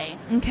in play.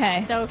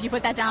 Okay. So if you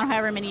put that down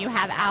however many you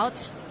have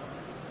out,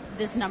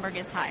 this number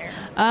gets higher.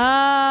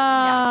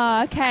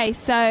 Okay.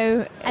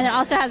 So... And it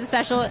also has a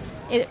special...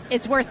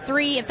 It's worth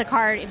 3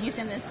 if you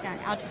send this guy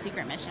out to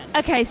secret mission.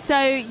 Okay, so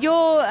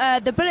your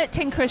the Bullet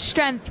Tinkerer's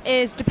strength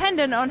is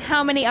dependent on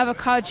how many other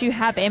cards you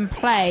have in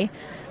play.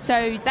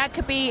 So that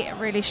could be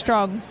really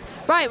strong.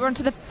 Right, we're on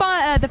to the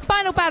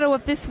final battle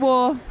of this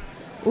war.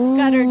 Ooh.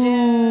 Gutter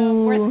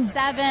Doom, worth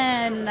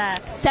 7.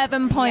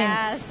 7 points.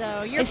 Yeah,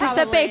 so you're this is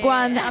the big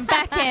one. I'm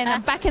back in.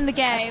 I'm back in the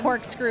game. A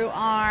corkscrew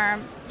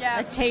arm.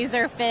 Yeah. A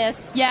taser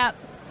fist. Yeah.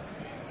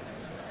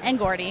 And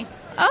Gordy.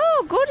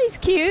 Oh, Gordy's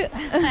cute.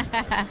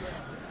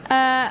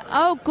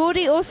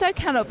 Gordy also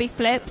cannot be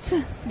flipped.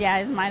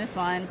 Yeah, he's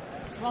 -1.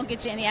 Won't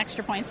get you any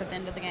extra points at the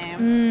end of the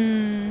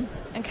game.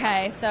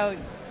 Okay. So...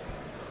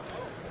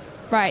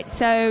 Right,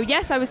 so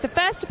yes, I was the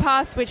first to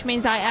pass, which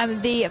means I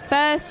am the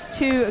first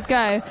to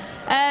go.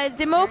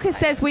 Zimorcus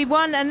says, we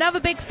won another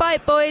big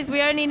fight, boys.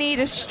 We only need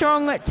a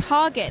strong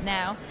target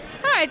now.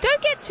 All right,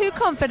 don't get too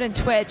confident,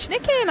 Twitch.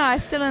 Nikki and I are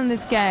still in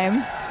this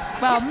game.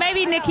 Well,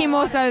 maybe Nikki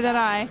more so than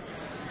I.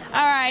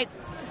 All right,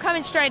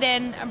 coming straight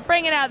in. I'm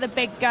bringing out the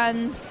big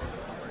guns.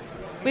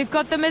 We've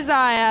got the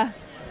Messiah.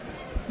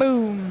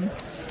 Boom.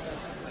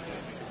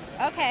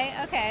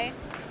 Okay.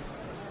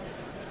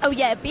 Oh,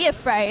 yeah, be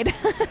afraid.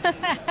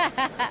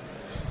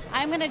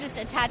 I'm going to just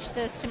attach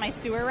this to my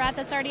Sewer Rat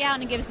that's already out,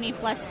 and it gives me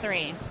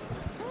 +3.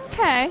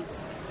 Okay.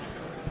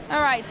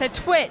 All right, so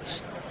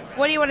Twitch,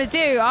 what do you want to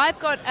do? I've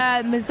got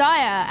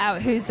Messiah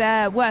out, who's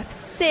worth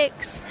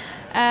 6.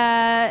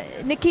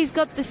 Nikki's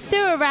got the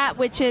Sewer Rat,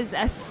 which is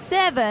a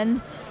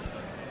 7.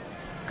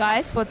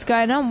 Guys, what's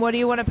going on? What do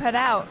you want to put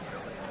out?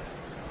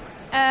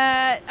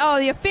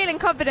 You're feeling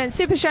confident.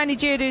 Super Shiny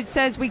Geodude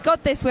says, we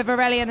got this with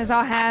Aurelian as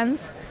our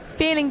hands.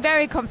 Feeling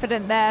very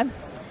confident there.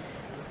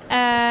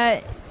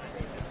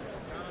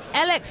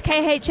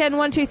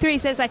 LXKHN123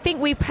 says, I think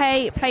we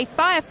play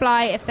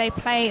Firefly if they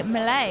play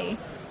Melee.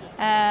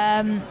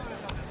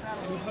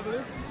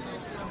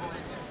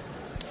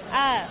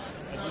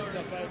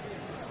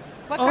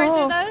 What cards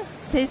are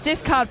those? His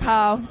discard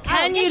pile.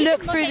 Can you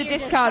look through the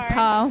discard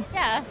pile?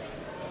 Yeah.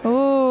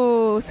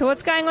 Oh, so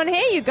what's going on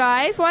here, you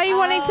guys? Why are you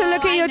wanting to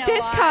look at your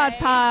discard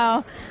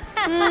pile?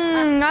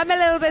 I'm a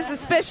little bit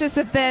suspicious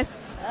of this.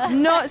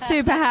 Not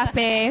super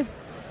happy.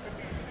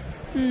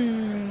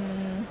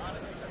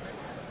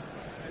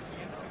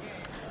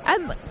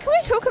 Can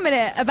we talk a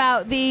minute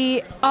about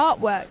the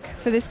artwork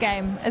for this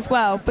game as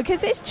well?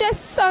 Because it's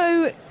just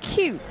so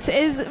cute.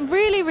 It's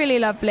really, really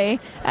lovely.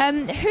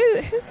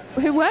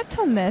 Who worked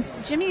on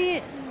this?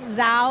 Jimmy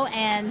Zhao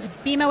and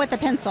Bima with the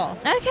pencil.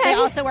 Okay. They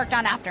also worked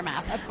on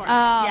Aftermath, of course.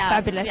 Oh, Yeah.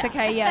 fabulous. Yeah.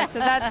 Okay, yeah. So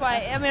that's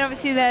why, I mean,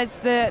 obviously there's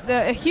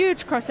a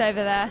huge crossover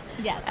there.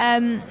 Yes.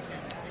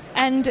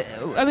 And,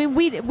 I mean,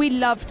 we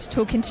loved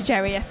talking to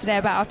Jerry yesterday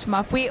about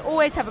Aftermath. We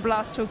always have a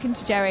blast talking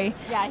to Jerry.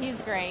 Yeah,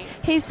 he's great.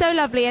 He's so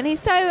lovely, and he's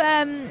so...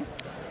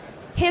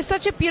 he has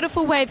such a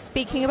beautiful way of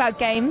speaking about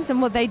games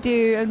and what they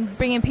do and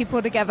bringing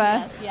people together.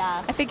 Yes,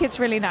 yeah. I think it's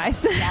really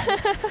nice.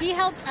 Yeah. He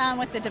helped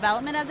with the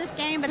development of this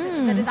game, but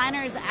the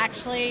designer is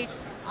actually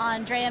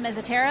Andrea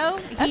Mezzatero.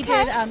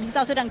 He's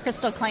also done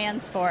Crystal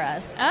Clans for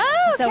us.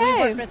 Oh, okay. So we've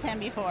worked with him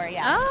before,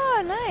 yeah.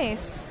 Oh,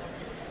 nice.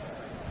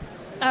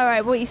 All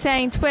right, what are you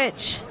saying,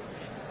 Twitch?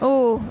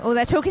 Oh,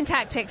 they're talking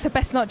tactics. I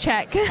best not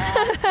check.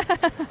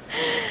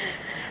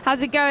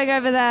 How's it going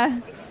over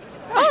there?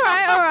 All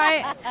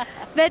right.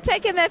 They're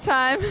taking their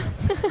time.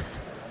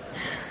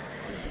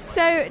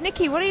 So,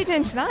 Nikki, what are you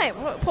doing tonight?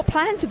 What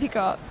plans have you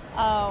got?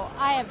 Oh,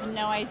 I have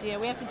no idea.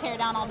 We have to tear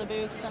down all the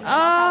booths, and then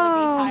I'll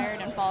probably be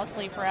tired and fall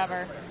asleep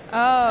forever.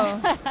 Oh.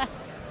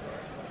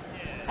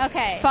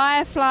 Okay.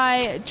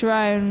 Firefly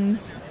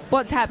drones.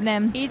 What's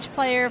happening? Each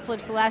player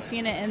flips the last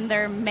unit in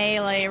their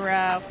melee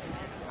row.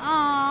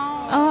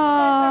 Oh,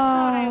 that's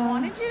not what I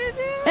wanted you to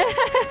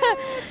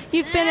do.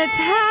 You've been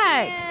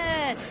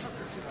attacked.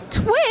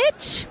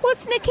 Twitch?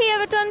 What's Nikki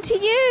ever done to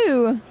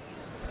you?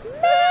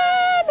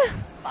 Man!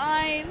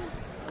 Fine.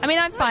 I mean,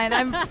 I'm fine.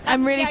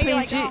 I'm really Yeah, you're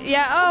pleased.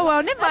 like, Oh,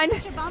 well, never mind.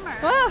 That's such a bummer.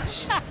 Well,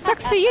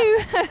 sucks for you.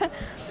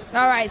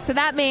 All right, so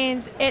that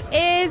means it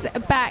is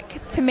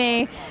back to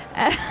me.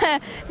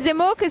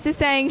 Zimorcus is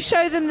saying,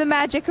 show them the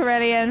magic,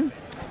 Aurelian.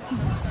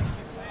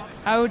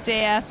 Oh,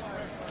 dear.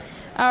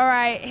 All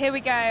right, here we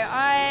go.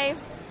 I'm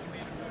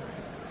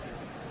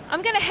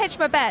going to hedge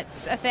my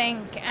bets, I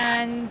think,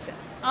 and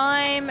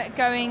I'm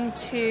going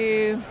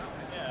to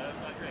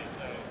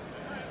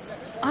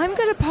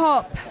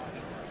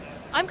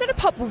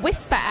pop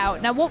Whisper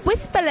out. Now, what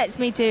Whisper lets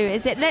me do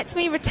is it lets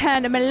me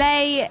return a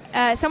melee,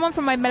 someone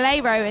from my melee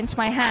row into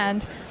my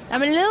hand.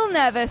 I'm a little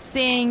nervous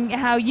seeing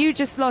how you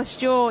just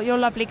lost your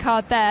lovely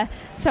card there.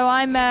 So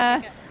I'm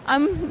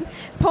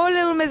poor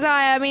little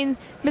Messiah. I mean,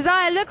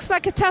 Messiah looks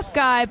like a tough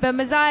guy, but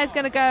Messiah's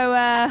going to go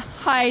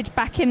hide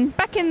back in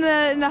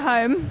the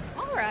home.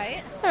 All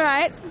right. All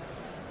right.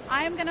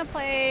 I'm going to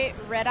play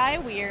Red Eye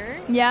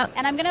Weird. Yeah.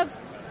 And I'm going to...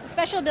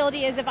 Special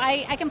ability is if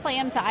I can play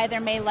him to either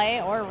melee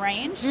or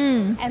ranged.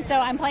 And so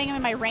I'm playing him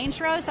in my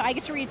ranged row, so I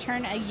get to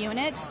return a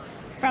unit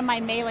from my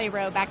melee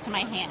row back to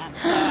my hand.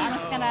 So I'm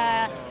just going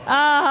to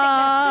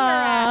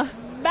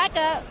back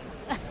up.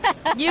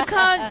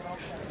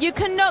 You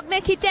can knock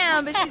Nikki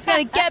down, but she's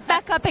going to get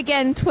back up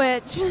again,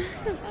 Twitch.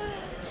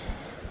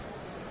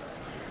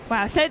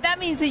 Wow, so that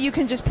means that you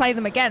can just play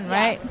them again,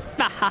 right?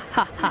 Ha ha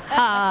ha ha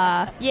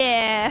ha.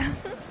 Yeah.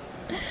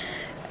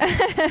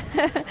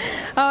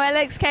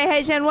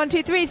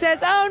 LXKHN123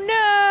 says, oh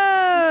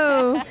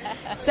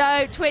no!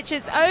 So, Twitch,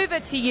 it's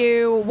over to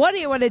you. What do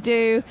you want to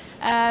do?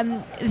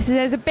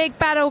 There's a big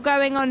battle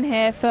going on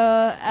here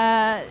for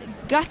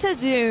Gutter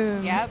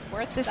Doom. Yep,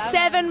 worth the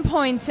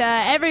 7-pointer.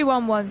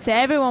 Everyone wants it.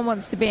 Everyone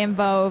wants to be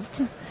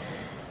involved.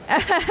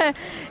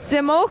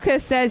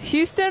 Zamorcus says,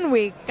 Houston,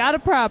 we got a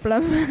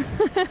problem.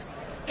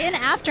 In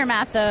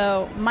Aftermath,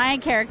 though, my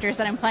characters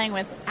that I'm playing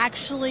with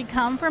actually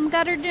come from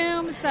Gutter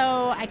Doom,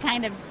 so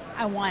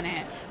I want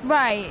it.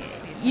 Right.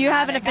 You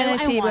have an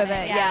affinity with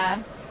it,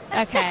 yeah.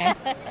 Okay.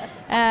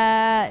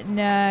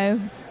 No.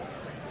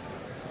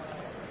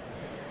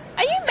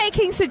 Are you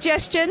making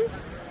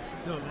suggestions?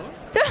 No.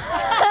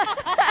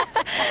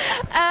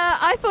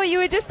 I thought you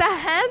were just the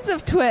hands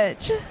of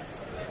Twitch.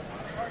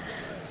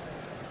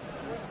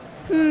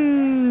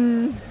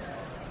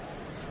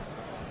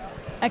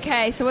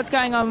 Okay, so what's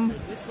going on?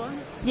 This one?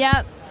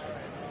 Yep.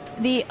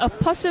 The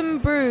Opossum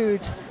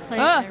Brood.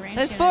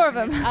 There's 4 of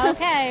them.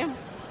 Okay.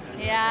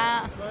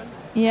 Yeah.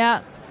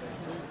 Yeah.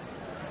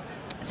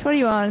 So what are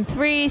you on?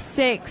 3,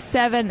 6,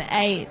 7,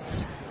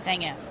 8.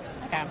 Dang it.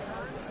 Okay.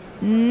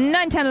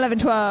 9, 10, 11,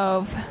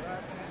 12.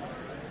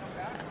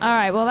 All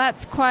right, well,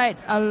 that's quite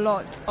a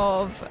lot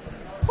of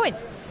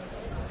points.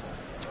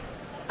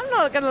 I'm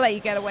not going to let you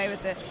get away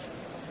with this.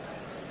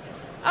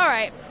 All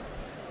right.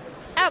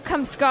 Out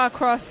comes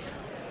Scarcross.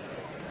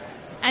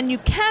 And you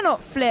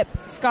cannot flip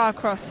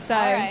Scarcross, so...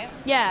 All right.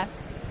 Yeah.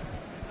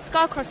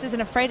 Scarcross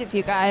isn't afraid of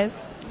you guys.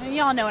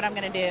 Y'all know what I'm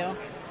going to do.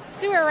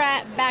 Sewer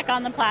Rat back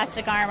on the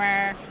plastic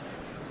armor.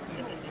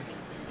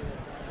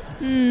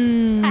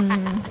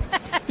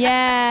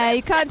 Yeah,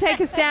 you can't take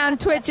us down,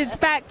 Twitch. It's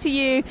back to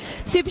you.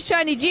 Super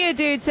Shiny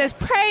Geodude says,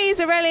 praise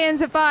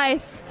Aurelian's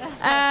advice.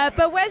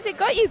 But where's it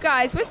got you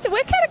guys? We're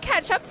kind of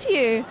catch up to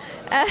you.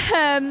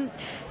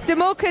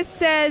 Zamorcus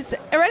says,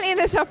 Aurelian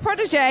is our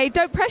protege.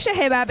 Don't pressure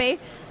him, Abby.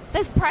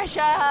 There's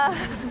pressure.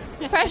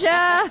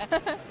 Pressure.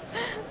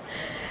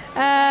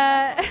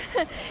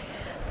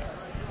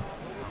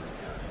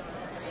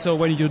 So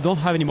when you don't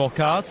have any more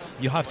cards,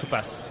 you have to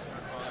pass.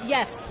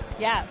 Yes.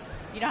 Yeah.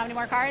 You don't have any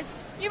more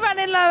cards? You're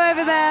running low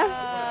over there.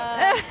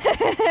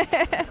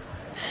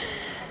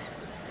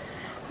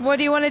 What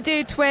do you want to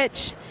do,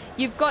 Twitch?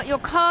 You've got your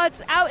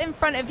cards out in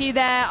front of you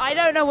there. I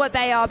don't know what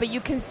they are, but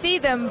you can see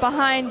them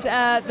behind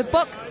the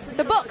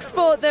box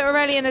fort that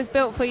Aurelian has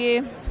built for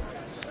you.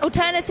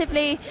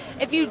 Alternatively,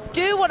 if you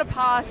do want to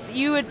pass,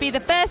 you would be the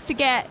first to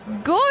get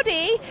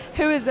Gordy,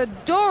 who is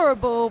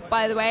adorable,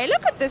 by the way.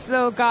 Look at this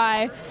little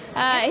guy.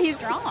 He's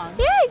strong.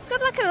 Yeah, he's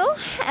got like a little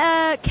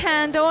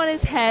candle on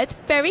his head.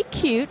 Very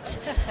cute.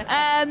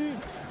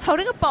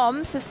 Holding a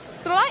bomb, so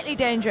slightly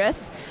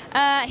dangerous.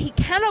 He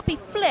cannot be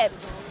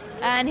flipped.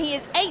 And he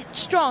is 8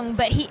 strong,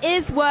 but he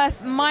is worth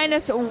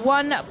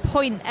 -1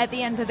 point at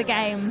the end of the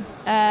game.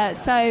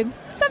 So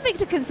something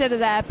to consider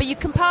there. But you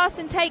can pass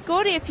and take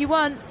Gordy if you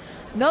want.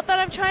 Not that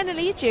I'm trying to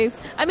lead you.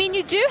 I mean,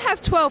 you do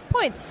have 12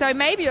 points, so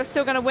maybe you're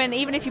still going to win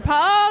even if you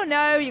pass. Oh,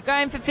 no, you're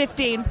going for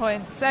 15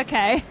 points.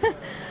 Okay.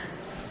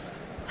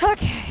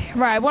 Okay,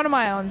 right, what am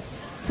I on?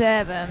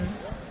 7.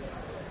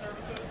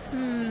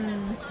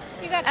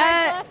 You got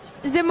cards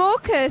left?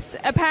 Zamorcus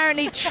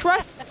apparently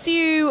trusts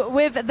you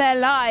with their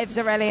lives,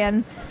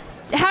 Aurelian.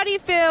 How do you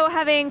feel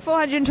having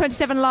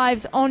 427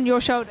 lives on your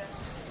shoulders?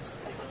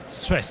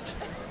 Stressed.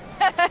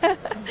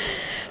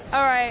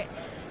 All right.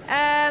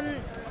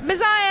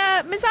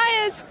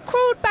 Messiah's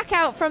crawled back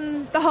out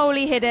from the hole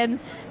he hidden,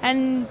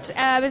 and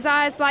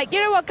Messiah's like, you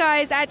know what,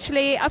 guys,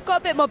 actually, I've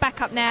got a bit more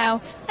backup now.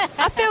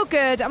 I feel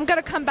good. I'm going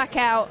to come back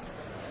out.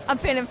 I'm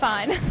feeling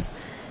fine.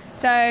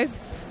 So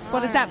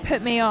what does that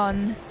put me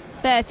on?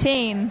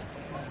 13.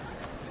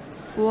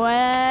 What?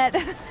 I'm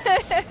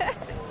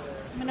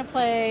going to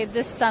play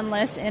this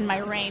Sunless in my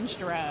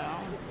ranged row.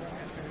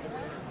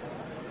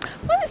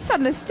 What is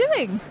Sunless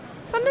doing?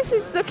 Sunless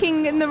is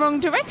looking in the wrong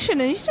direction,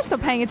 and he's just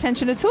not paying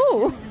attention at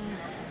all.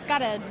 It's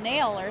got a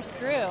nail or a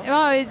screw.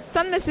 Oh,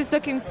 Sunless is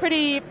looking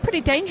pretty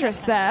dangerous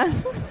there.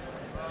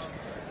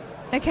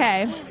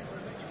 Okay.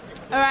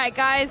 All right,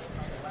 guys.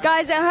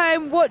 Guys at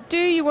home, what do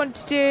you want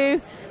to do?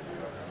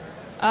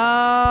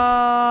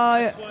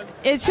 Oh,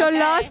 it's your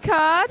last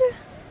card.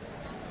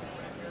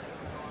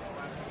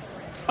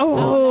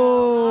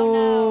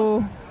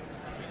 Oh.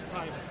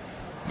 no.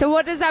 So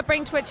what does that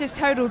bring Twitch's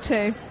total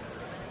to?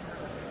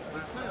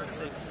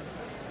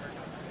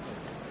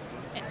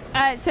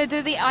 So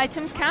do the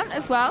items count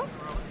as well?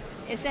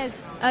 It says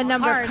A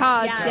number of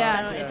cards,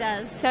 yeah. So it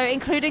does. So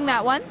including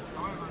that one?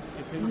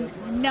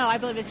 No, I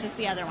believe it's just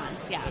the other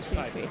ones. Yeah. 2,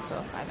 3, 4,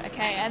 5.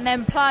 Okay, and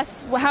then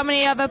plus, how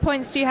many other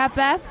points do you have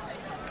there?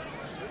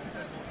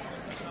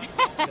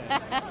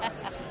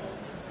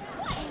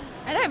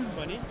 I don't.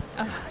 20.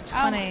 Oh,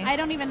 20. I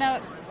don't even know.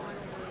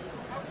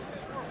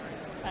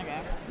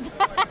 Okay.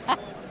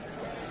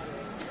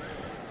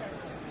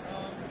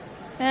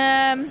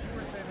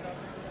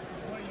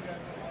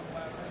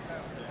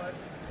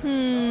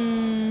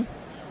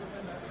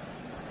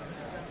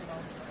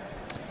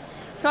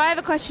 So I have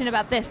a question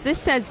about this. This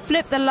says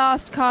flip the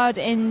last card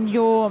in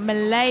your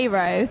melee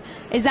row.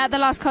 Is that the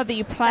last card that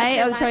you play?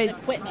 That's the last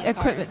equipment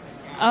card.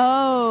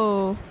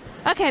 Oh.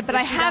 Okay, but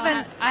Which you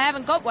don't I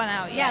haven't got one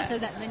out yet. Yeah, so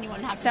then you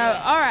wouldn't have to So, do it.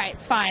 all right,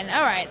 fine.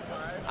 All right.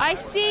 I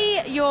see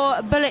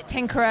your Bullet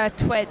Tinkerer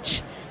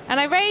Twitch, and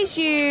I raise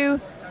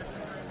you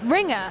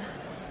Ringer.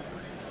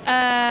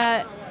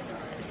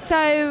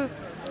 So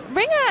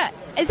Ringer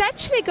has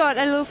actually got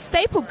a little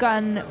staple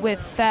gun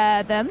with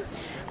them,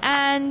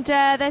 and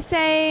they're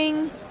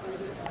saying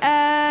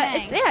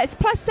it's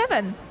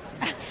 +7.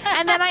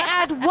 And then I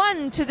add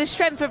 1 to the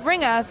strength of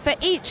Ringer for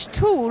each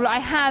tool I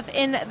have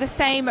in the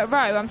same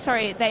row. I'm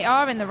sorry, they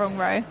are in the wrong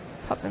row.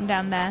 Pop them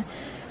down there.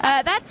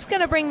 That's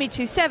going to bring me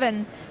to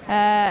 7,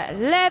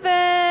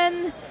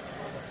 11.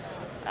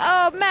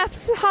 Oh,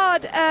 maths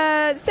hard.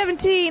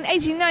 17,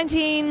 18,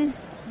 19.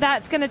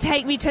 That's going to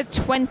take me to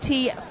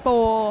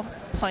 24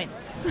 points.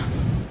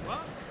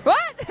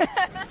 What?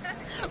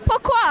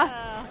 Pourquoi?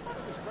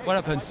 What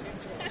happened?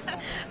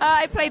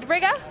 I played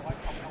Rigger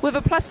with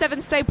a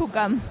 +7 staple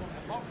gun.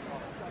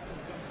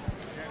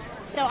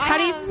 So How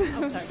do you?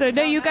 So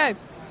no, you go.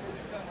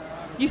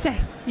 You say.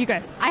 You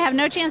go. I have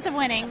no chance of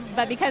winning,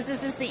 but because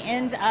this is the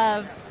end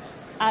of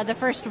the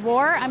first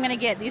war, I'm going to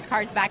get these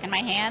cards back in my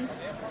hand.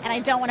 And I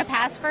don't want to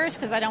pass first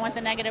because I don't want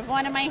the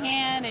 -1 in my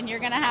hand, and you're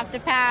going to have to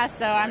pass,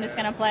 so I'm just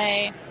going to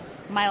play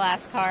my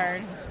last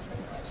card.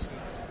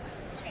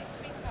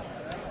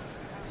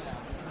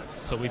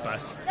 So we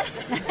pass.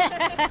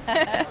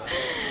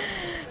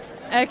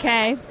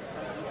 Okay.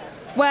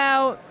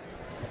 Well,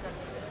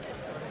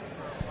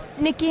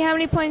 Nikki, how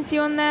many points are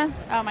you on there?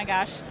 Oh my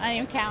gosh, I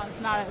didn't even count.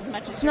 It's not as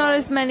much as It's not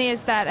as many as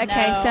that.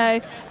 Okay, No.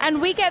 so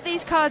and we get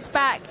these cards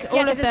back, Yeah,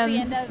 all 'cause of them.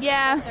 It's the end of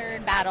Yeah. the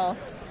third battle.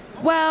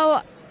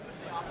 Well,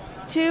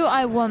 do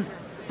I want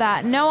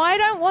that? No, I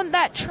don't want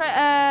that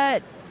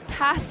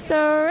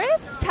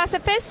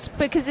Tassifist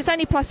because it's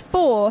only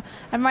 +4,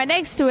 and right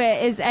next to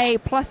it is a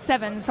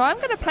 +7. So I'm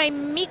going to play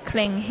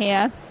Meekling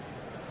here.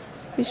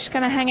 We're just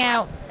going to hang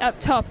out up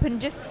top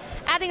and just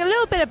adding a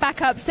little bit of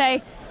backup.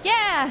 Say,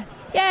 yeah,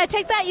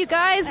 take that, you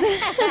guys.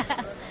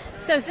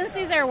 So since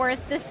these are worth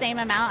the same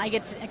amount, I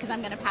get to, because I'm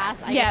going to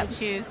pass, I get to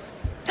choose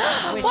which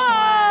Whoa, one.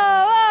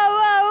 whoa,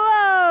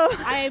 whoa,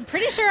 whoa. I'm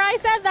pretty sure I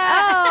said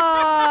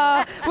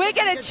that. Oh, we're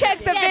going to check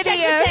the Yeah,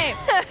 video. check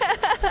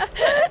the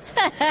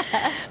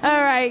tape.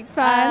 All right,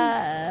 fine.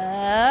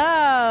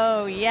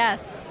 Oh,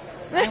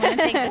 yes. I'm going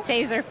to take the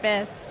taser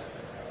fist.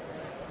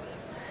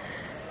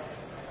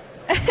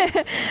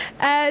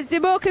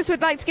 Zimorcus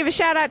would like to give a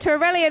shout out to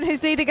Aurelian,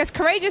 who's leading us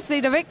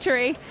courageously to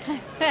victory.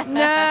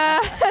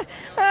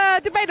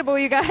 Debatable,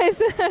 you guys.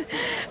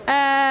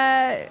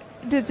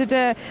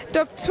 Dr.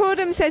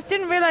 Tordum says,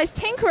 didn't realize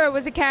Tinkerer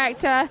was a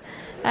character.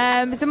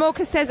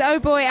 Zimorcus says, oh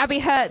boy, Abby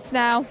hurts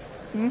now.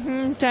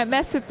 Don't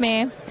mess with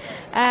me.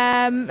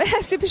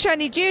 Super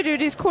Shiny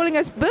Geodude is calling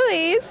us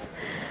bullies.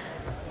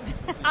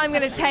 I'm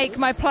going to take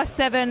my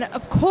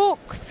 +7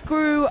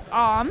 corkscrew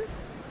arm.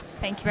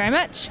 Thank you very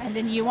much. And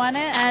then you want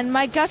it? And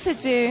my Gutter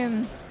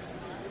Doom.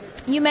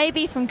 You may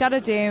be from Gutter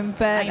Doom,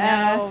 but...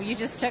 I know, you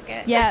just took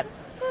it. Yeah.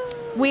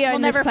 We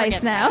own this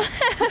place now.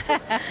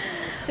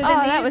 So then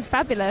that was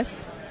fabulous.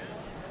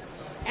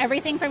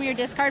 Everything from your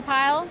discard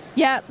pile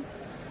Yep.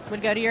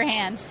 would go to your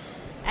hand.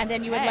 And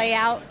then you would lay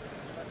out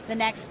the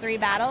next 3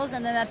 battles,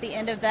 and then at the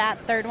end of that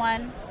third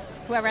one,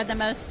 whoever had the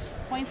most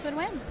points would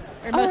win.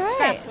 Or most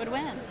scrap would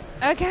win.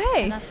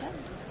 Okay. And that's it.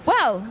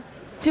 Well,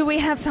 do we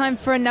have time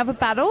for another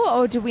battle,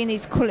 or do we need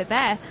to call it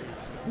there?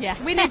 Yeah.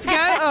 We need to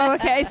go? Oh,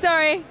 okay.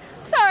 Sorry,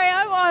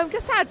 I'm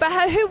sad. But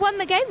who won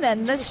the game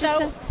then? Let's just.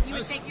 So you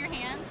would take your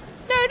hand?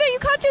 No, you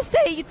can't just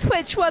say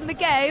Twitch won the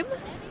game.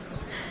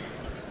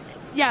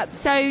 Yeah.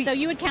 So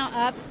you would count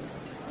up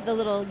the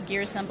little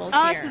gear symbols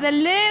here. Oh, so the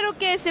little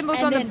gear symbols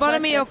And on the then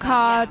bottom plus of your this one,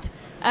 card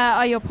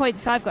are your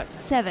points. So I've got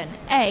 7,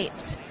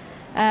 8,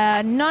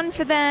 none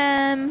for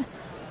them,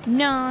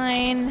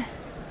 9,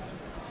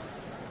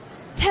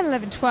 10,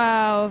 11,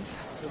 12.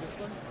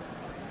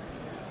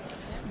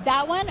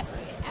 That one,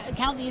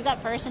 count these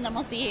up first, and then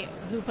we'll see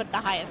who put the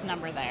highest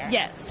number there.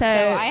 Yeah, so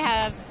I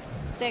have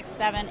 6,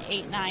 7,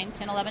 8, 9,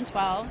 10, 11,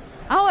 12.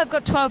 Oh, I've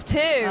got 12 too.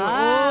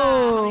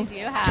 How many do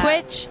you have?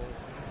 Twitch.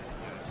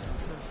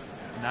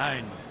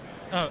 9.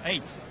 Oh,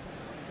 8.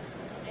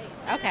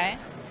 Okay.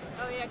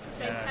 Oh, yeah, because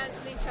they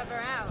cancel each other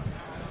out.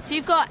 So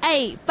you've got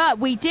 8, but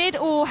we did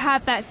all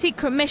have that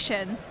secret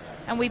mission,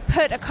 and we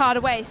put a card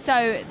away.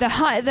 So the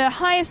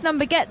highest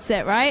number gets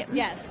it, right?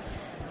 Yes.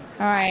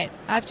 All right.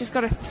 I've just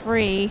got a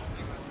 3.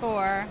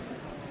 4.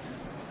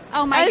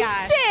 Oh my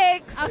gosh.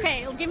 6.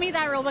 Okay, give me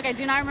that rule book. I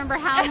do not remember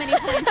how many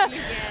points you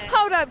get.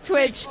 Hold up,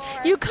 Twitch. 6,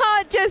 4. You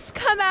can't just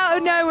come out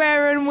of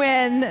nowhere and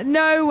win.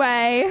 No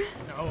way.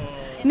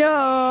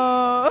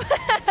 No.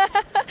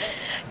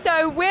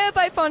 So we're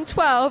both on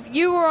 12.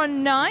 You were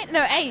on 9.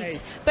 No,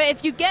 8. But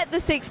if you get the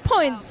 6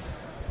 points.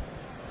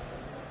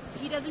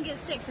 He doesn't get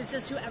 6. It's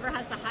just whoever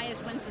has the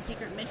highest wins the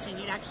secret mission.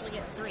 You'd actually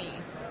get 3.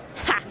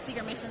 Ha. The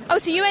secret missions. Oh,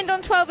 so you end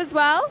on 12 as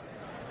well?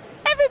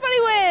 Everybody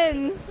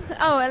wins.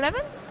 Oh,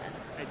 11?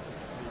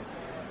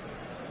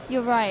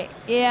 You're right.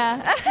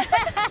 Yeah.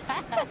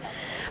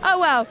 Oh,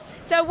 well.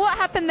 So what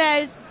happened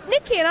there is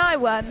Nikki and I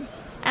won,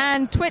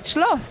 and Twitch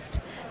lost.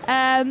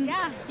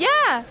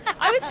 Yeah.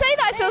 I would say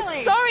that I feel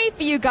Really? sorry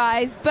for you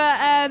guys,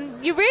 but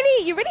you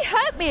really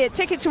hurt me at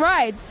Ticket to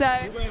Ride. So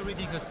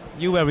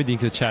You were reading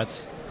the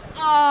chat.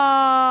 oh,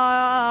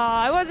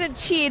 I wasn't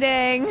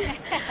cheating.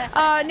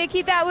 Oh,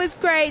 Nikki, that was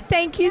great.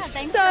 Thank you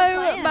thanks so for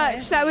playing much.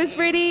 with That was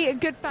me. really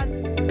good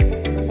fun.